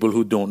course, the people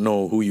who don't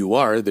know who you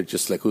are, they're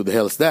just like, "Who the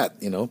hell is that?"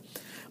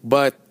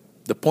 But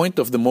the point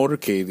of the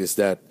motorcade is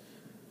that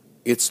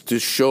it's to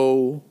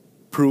show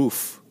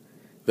proof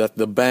that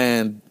the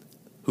band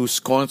whose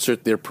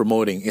concert they're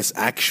promoting is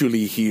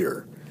actually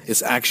here.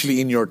 It's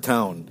actually in your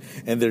town,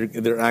 and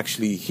they're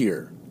actually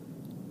here,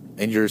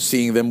 and you're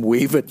seeing them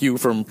wave at you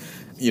from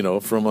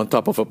on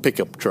top of a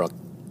pickup truck.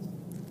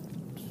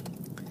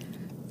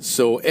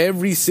 So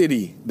every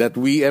city that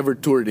we ever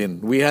toured in,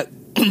 we had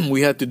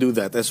we had to do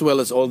that, as well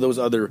as all those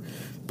other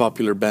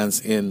popular bands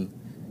in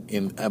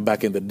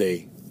back in the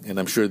day, and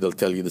I'm sure they'll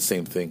tell you the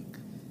same thing.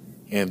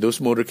 And those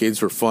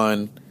motorcades were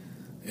fun,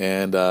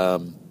 and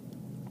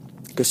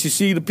because you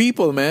see the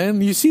people,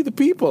 man, you see the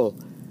people.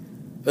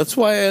 That's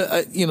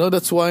why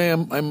That's why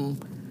I'm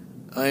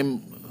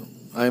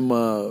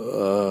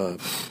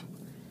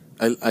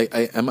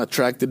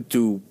attracted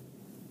to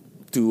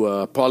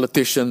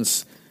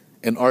politicians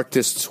and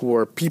artists who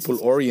are people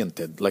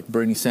oriented, like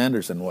Bernie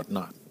Sanders and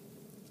whatnot,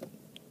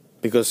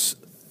 because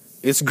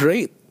it's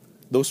great.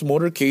 Those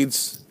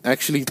motorcades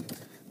actually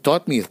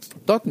taught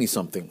me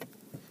something.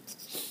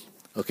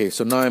 Okay,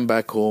 so now I'm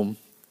back home.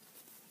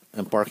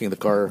 I'm parking the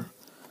car,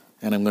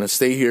 and I'm gonna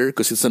stay here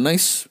because it's a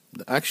nice.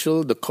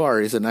 The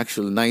car is an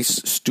actual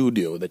nice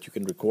studio that you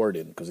can record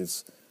in,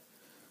 because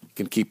you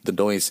can keep the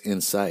noise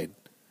inside.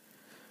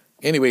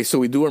 Anyway, so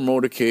we do our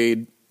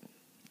motorcade,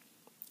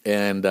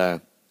 and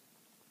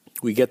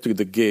we get to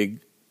the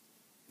gig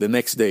the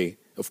next day.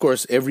 Of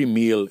course, every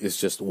meal is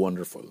just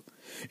wonderful.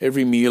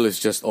 Every meal is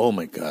just, oh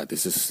my God,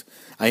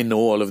 I know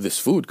all of this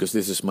food because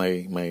this is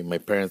my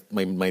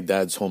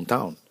dad's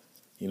hometown.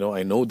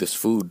 I know this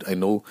food. I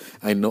know,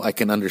 I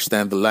can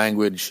understand the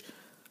language.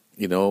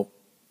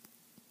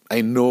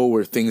 I know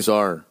where things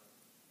are.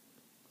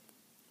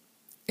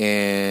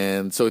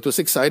 And so it was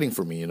exciting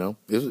for me,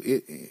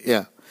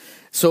 yeah.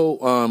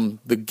 So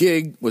the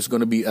gig was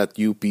going to be at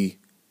UP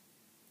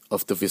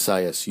of the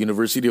Visayas,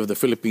 University of the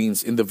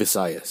Philippines in the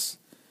Visayas,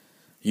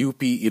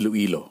 UP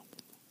Iloilo.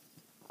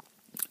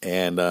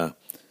 And there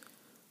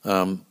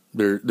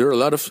are a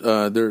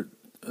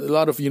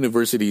lot of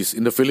universities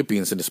in the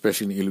Philippines, and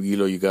especially in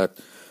Iloilo. You got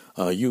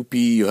UP,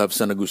 you have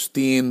San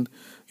Agustin,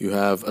 you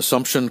have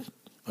Assumption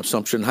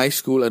High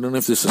School. I don't know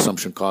if there's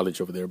Assumption College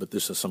over there, but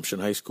there's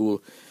Assumption High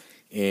School,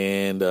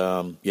 and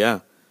yeah.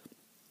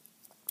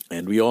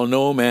 And we all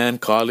know, man,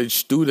 college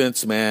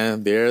students,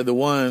 man, they're the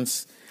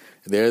ones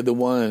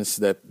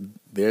that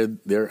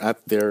they're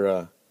at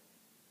their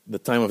the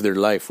time of their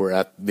life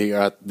where they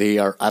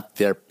are at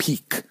their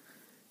peak,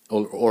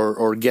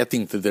 or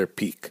getting to their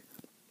peak.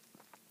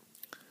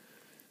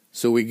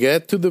 So we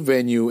get to the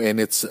venue, and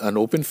it's an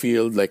open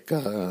field, like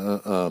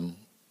I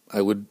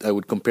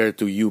would compare it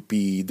to UP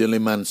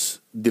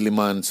Diliman's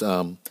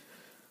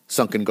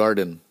Sunken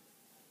Garden.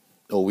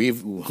 Oh,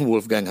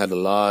 Wolfgang had a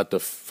lot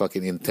of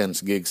fucking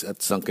intense gigs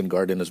at Sunken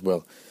Garden as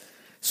well.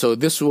 So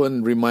this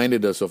one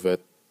reminded us of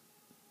it.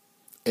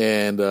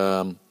 And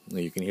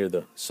you can hear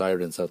the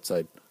sirens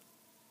outside.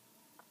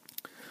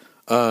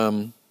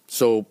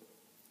 So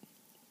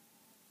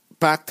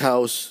packed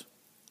house.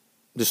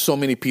 There's so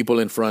many people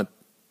in front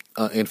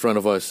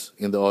of us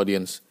in the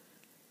audience,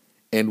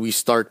 and we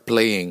start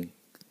playing.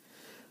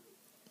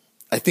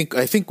 I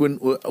think when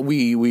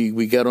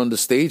we get on the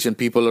stage and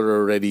people are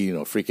already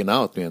freaking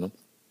out,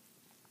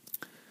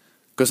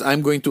 because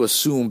I'm going to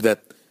assume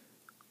that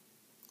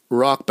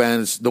rock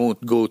bands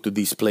don't go to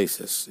these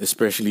places,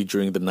 especially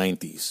during the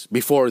 90s.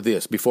 Before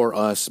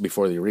us,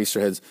 before the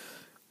Eraserheads,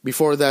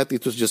 before that,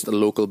 it was just a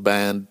local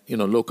band,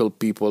 local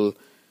people,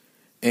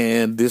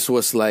 and this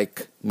was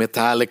like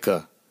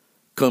Metallica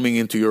coming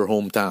into your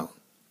hometown.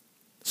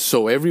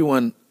 So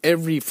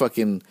every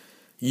fucking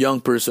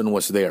young person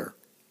was there.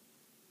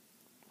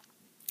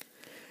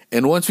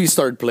 And once we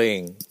started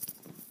playing,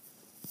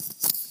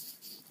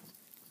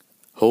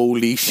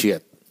 holy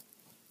shit.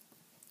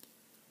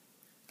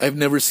 I've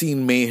never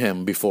seen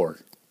mayhem before.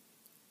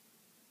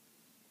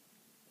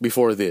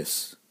 Before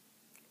this.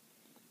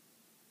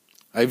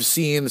 I've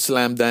seen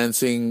slam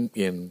dancing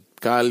in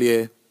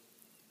Kalye,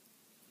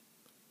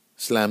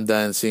 slam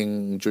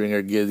dancing during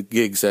our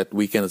gigs at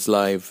Weekends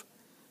Live.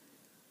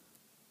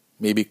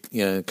 Maybe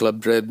Club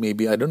Dread.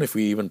 Maybe I don't know if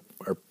we even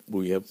are.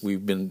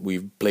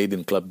 We've played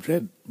in Club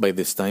Dread by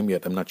this time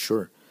yet. I'm not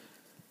sure.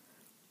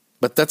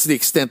 But that's the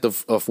extent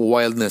of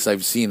wildness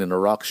I've seen in a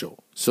rock show.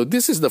 So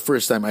this is the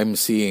first time I'm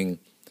seeing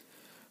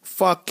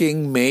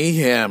fucking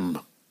mayhem,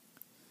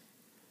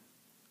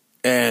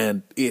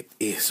 and it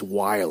is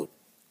wild.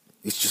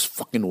 It's just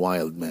fucking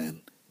wild,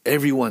 man.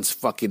 Everyone's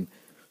fucking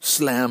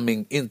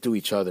slamming into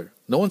each other.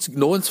 No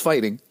one's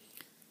fighting.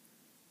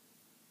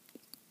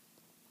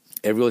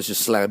 Everyone's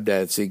just slam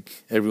dancing.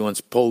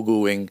 Everyone's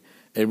pogoing.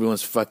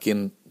 Everyone's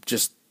fucking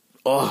just,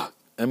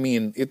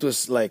 it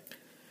was like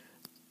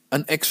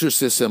an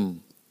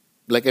exorcism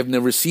like I've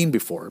never seen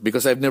before,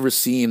 because I've never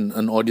seen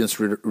an audience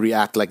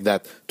react like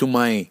that to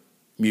my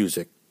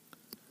music.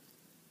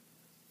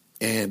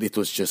 And it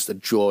was just a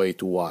joy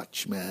to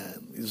watch,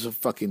 man. It was a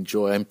fucking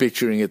joy. I'm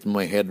picturing it in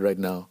my head right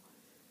now.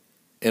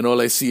 And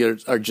all I see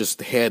are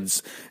just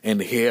heads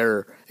and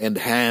hair and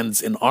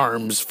hands and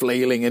arms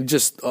flailing and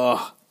just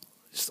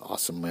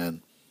awesome,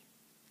 man.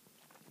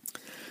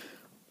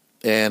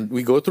 And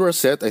we go through our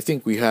set. I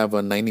think we have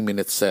a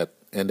 90-minute set,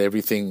 and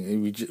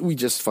everything. We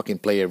just fucking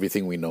play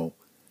everything we know,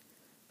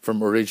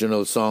 from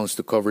original songs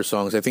to cover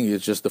songs. I think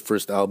it's just the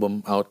first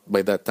album out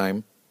by that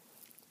time.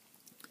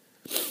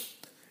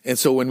 And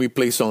so when we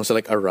play songs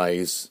like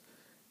Arise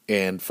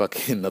and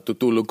fucking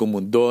Natutulog Ko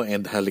Mundo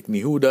and Halik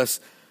ni Judas,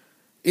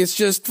 it's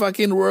just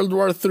fucking World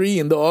War III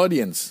in the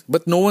audience.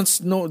 But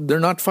they're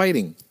not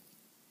fighting.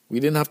 We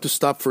didn't have to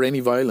stop for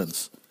any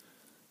violence.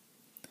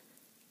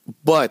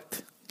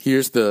 But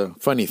here's the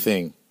funny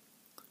thing.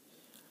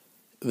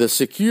 The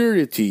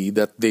security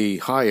that they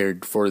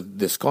hired for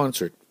this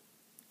concert,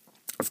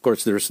 of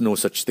course, there's no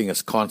such thing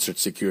as concert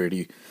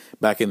security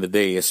back in the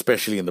day,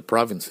 especially in the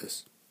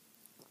provinces.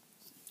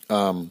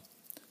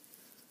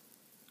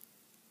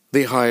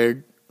 They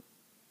hired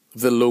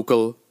the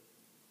local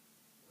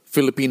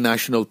Philippine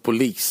National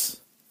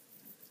Police,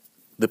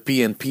 the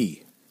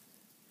PNP,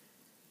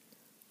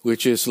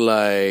 which is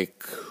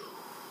like,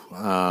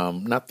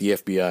 not the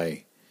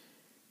FBI,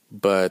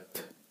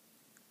 but,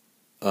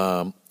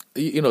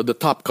 the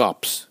top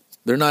cops.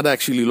 They're not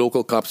actually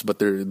local cops, but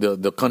they're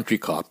the country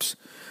cops,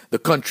 the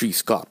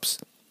country's cops.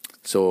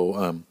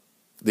 So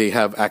they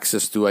have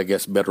access to, I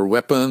guess, better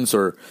weapons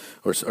or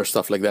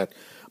stuff like that.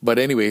 But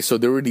anyway, so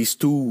there were these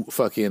two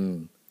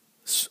fucking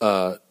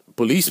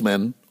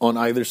policemen on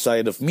either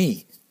side of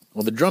me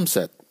on the drum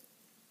set.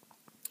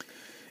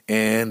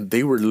 And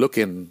they were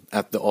looking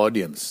at the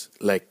audience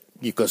like,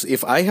 because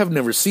if I have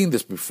never seen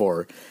this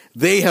before,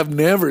 they have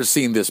never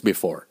seen this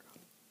before.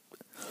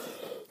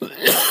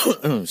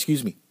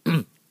 Excuse me.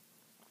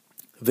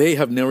 They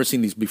have never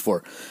seen this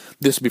before.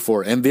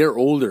 And they're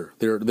older.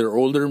 They're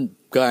older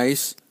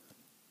guys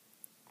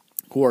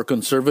who are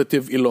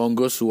conservative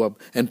Ilonggos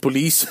and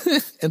police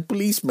and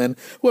policemen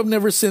who have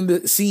never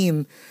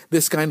seen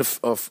this kind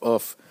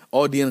of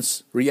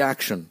audience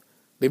reaction.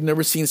 They've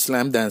never seen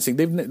slam dancing.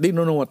 They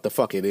don't know what the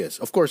fuck it is.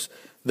 Of course,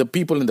 the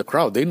people in the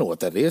crowd, they know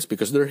what that is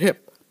because they're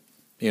hip,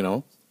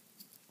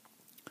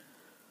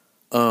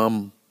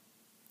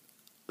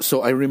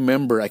 So I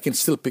remember, I can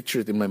still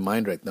picture it in my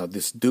mind right now.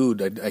 This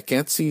dude, I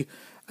can't see,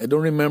 I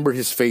don't remember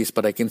his face,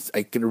 but I can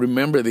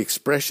remember the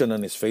expression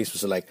on his face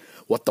was like,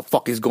 what the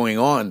fuck is going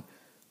on?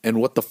 And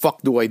what the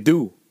fuck do I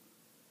do?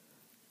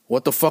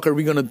 What the fuck are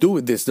we gonna do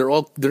with this?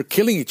 They're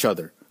killing each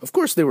other. Of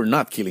course, they were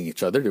not killing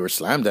each other. They were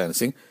slam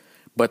dancing,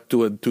 but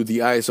to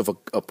the eyes of a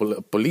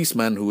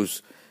policeman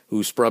who's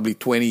probably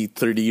 20,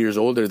 30 years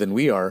older than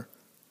we are,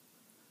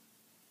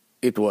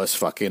 it was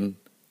fucking,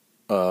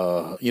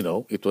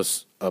 it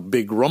was a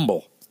big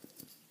rumble.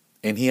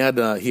 And he had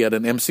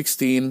an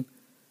M16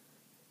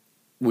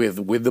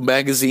 with the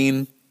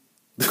magazine.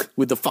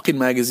 With the fucking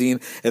magazine,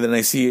 and then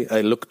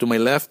I look to my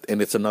left,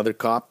 and it's another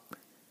cop,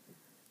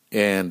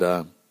 and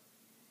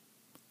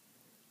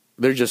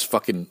they're just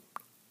fucking.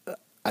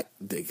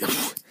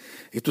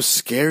 It was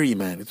scary,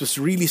 man. It was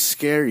really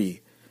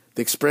scary.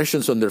 The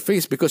expressions on their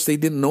face, because they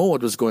didn't know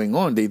what was going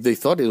on. They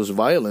thought it was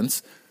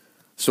violence,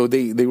 so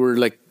they were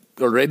like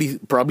already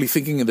probably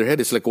thinking in their head,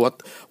 it's like,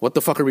 what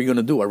the fuck are we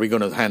gonna do? Are we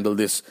gonna handle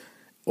this,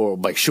 or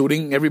by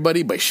shooting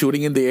everybody, by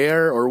shooting in the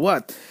air, or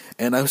what?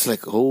 And I was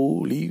like,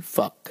 holy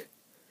fuck.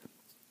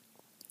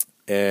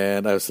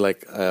 And I was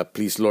like,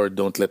 please, Lord,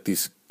 don't let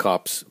these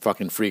cops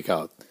fucking freak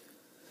out.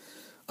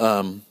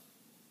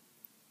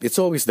 It's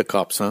always the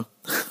cops, huh?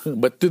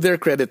 But to their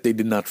credit, they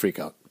did not freak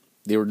out.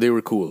 They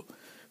were cool.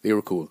 They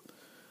were cool.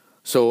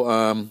 So,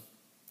 and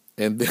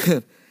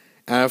then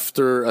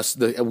after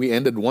we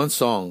ended one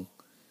song,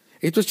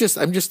 It was just,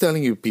 I'm just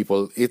telling you,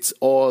 people, it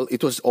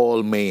was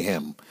all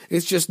mayhem.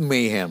 It's just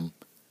mayhem.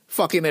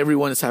 Fucking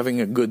everyone's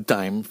having a good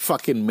time.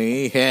 Fucking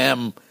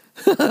mayhem.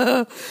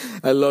 I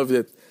loved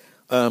it.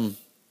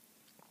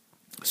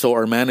 So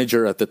our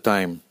manager at the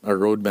time, our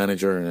road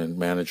manager and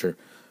manager,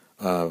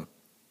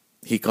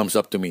 he comes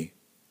up to me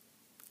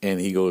and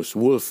he goes,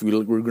 Wolf,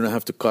 we're going to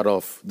have to cut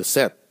off the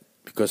set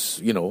because,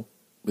 you know,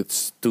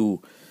 it's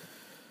too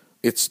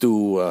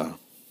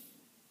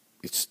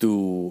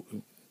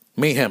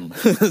mayhem.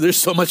 There's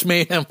so much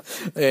mayhem.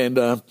 And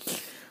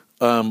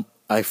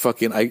I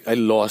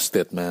lost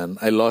it, man.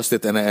 I lost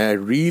it, and I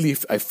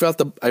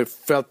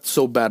felt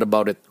so bad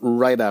about it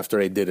right after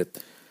I did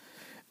it.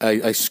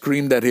 I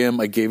screamed at him.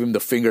 I gave him the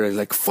finger. I was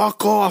like,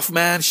 "Fuck off,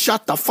 man!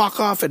 Shut the fuck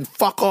off and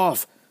fuck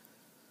off!"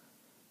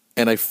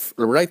 And I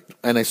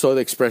saw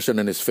the expression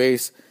in his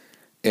face,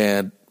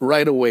 and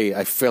right away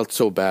I felt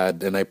so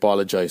bad, and I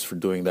apologized for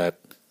doing that.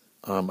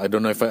 I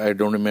don't know if I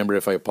don't remember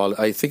if I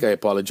think I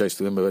apologized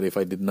to him, but if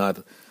I did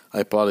not, I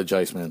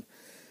apologize, man.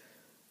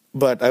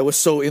 But I was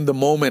so in the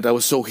moment, I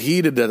was so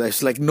heated that I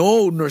was like,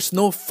 no, there's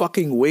no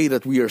fucking way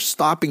that we are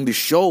stopping the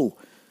show.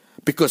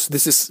 Because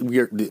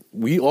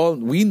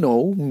we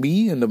know,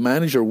 me and the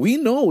manager, we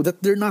know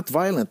that they're not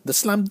violent.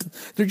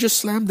 They're just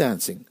slam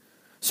dancing.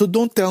 So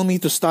don't tell me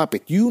to stop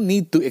it. You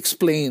need to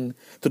explain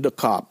to the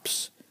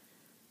cops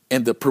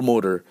and the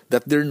promoter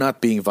that they're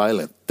not being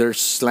violent. They're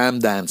slam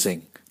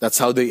dancing. That's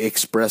how they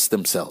express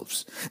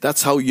themselves.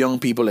 That's how young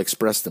people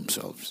express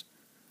themselves.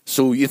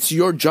 So it's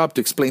your job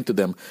to explain to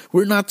them,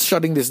 we're not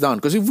shutting this down.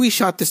 Because if we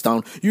shut this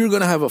down, you're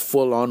going to have a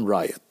full-on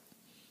riot.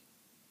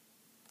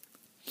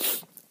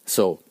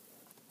 So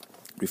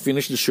we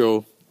finished the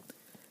show,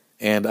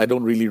 and I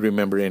don't really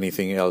remember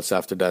anything else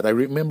after that. I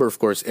remember, of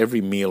course, every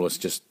meal was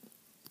just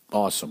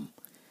awesome.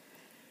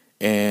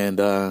 And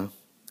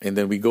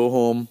then we go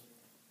home.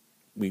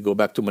 We go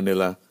back to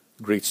Manila.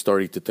 Great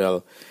story to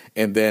tell.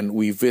 And then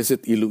we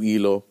visit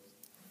Iloilo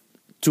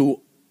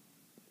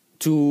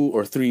two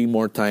or three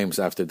more times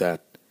after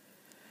that.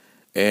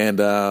 And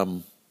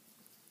I'm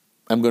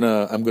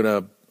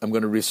gonna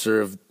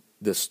reserve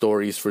the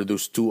stories for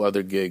those two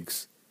other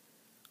gigs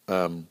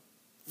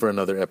for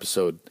another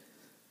episode,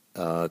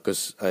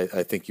 because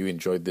I think you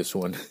enjoyed this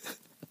one.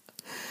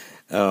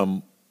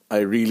 I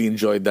really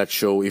enjoyed that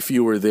show. If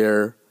you were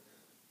there,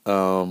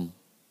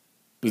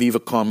 leave a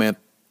comment.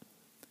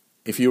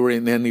 If you were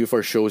in any of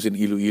our shows in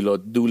Iloilo,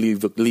 do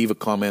leave a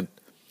comment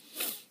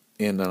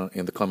in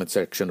the comment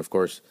section, of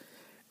course.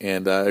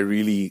 And I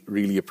really,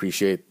 really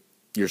appreciate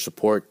your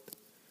support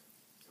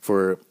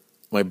for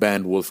my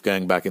band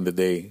Wolfgang back in the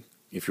day.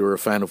 If you're a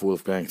fan of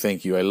Wolfgang,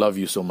 thank you. I love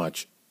you so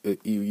much.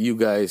 You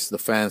guys, the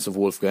fans of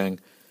Wolfgang,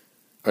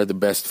 are the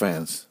best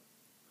fans.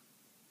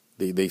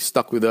 They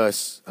stuck with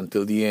us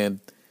until the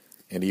end,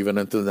 and even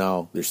until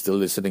now, they're still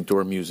listening to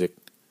our music.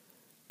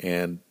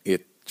 And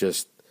it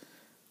just,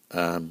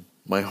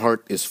 my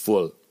heart is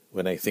full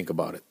when I think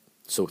about it.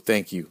 So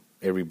thank you,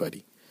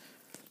 everybody.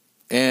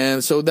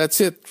 And so that's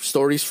it.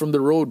 Stories from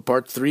the Road,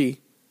 Part 3,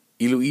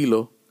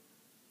 Iloilo.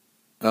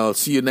 I'll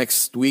see you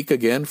next week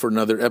again for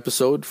another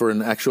episode, for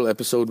an actual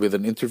episode with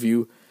an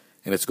interview.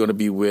 And it's going to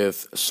be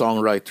with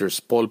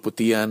songwriters Paul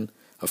Putian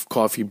of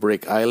Coffee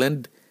Break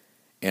Island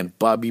and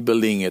Bobby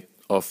Balingit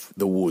of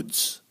The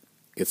Woods.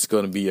 It's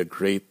going to be a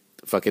great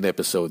fucking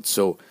episode.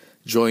 So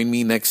join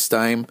me next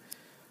time.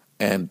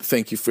 And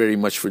thank you very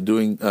much for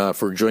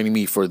joining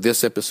me for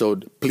this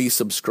episode. Please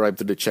subscribe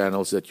to the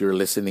channels that you're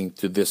listening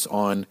to this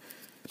on,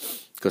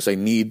 because I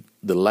need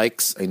the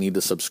likes, I need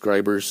the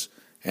subscribers,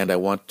 and I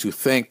want to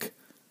thank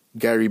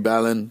Gary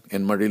Ballon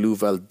and Marilu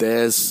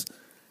Valdez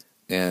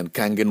and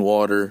Kangen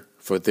Water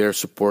for their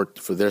support,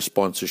 for their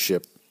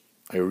sponsorship.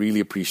 I really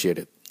appreciate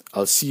it.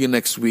 I'll see you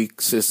next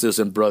week, sisters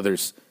and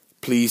brothers.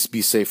 Please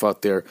be safe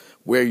out there.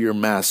 Wear your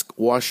mask,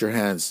 wash your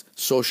hands,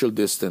 social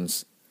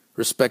distance,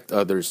 respect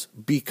others,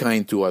 be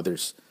kind to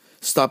others.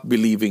 Stop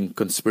believing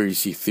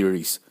conspiracy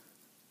theories.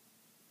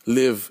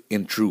 Live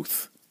in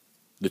truth.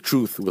 The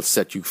truth will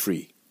set you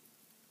free.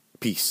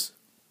 Peace.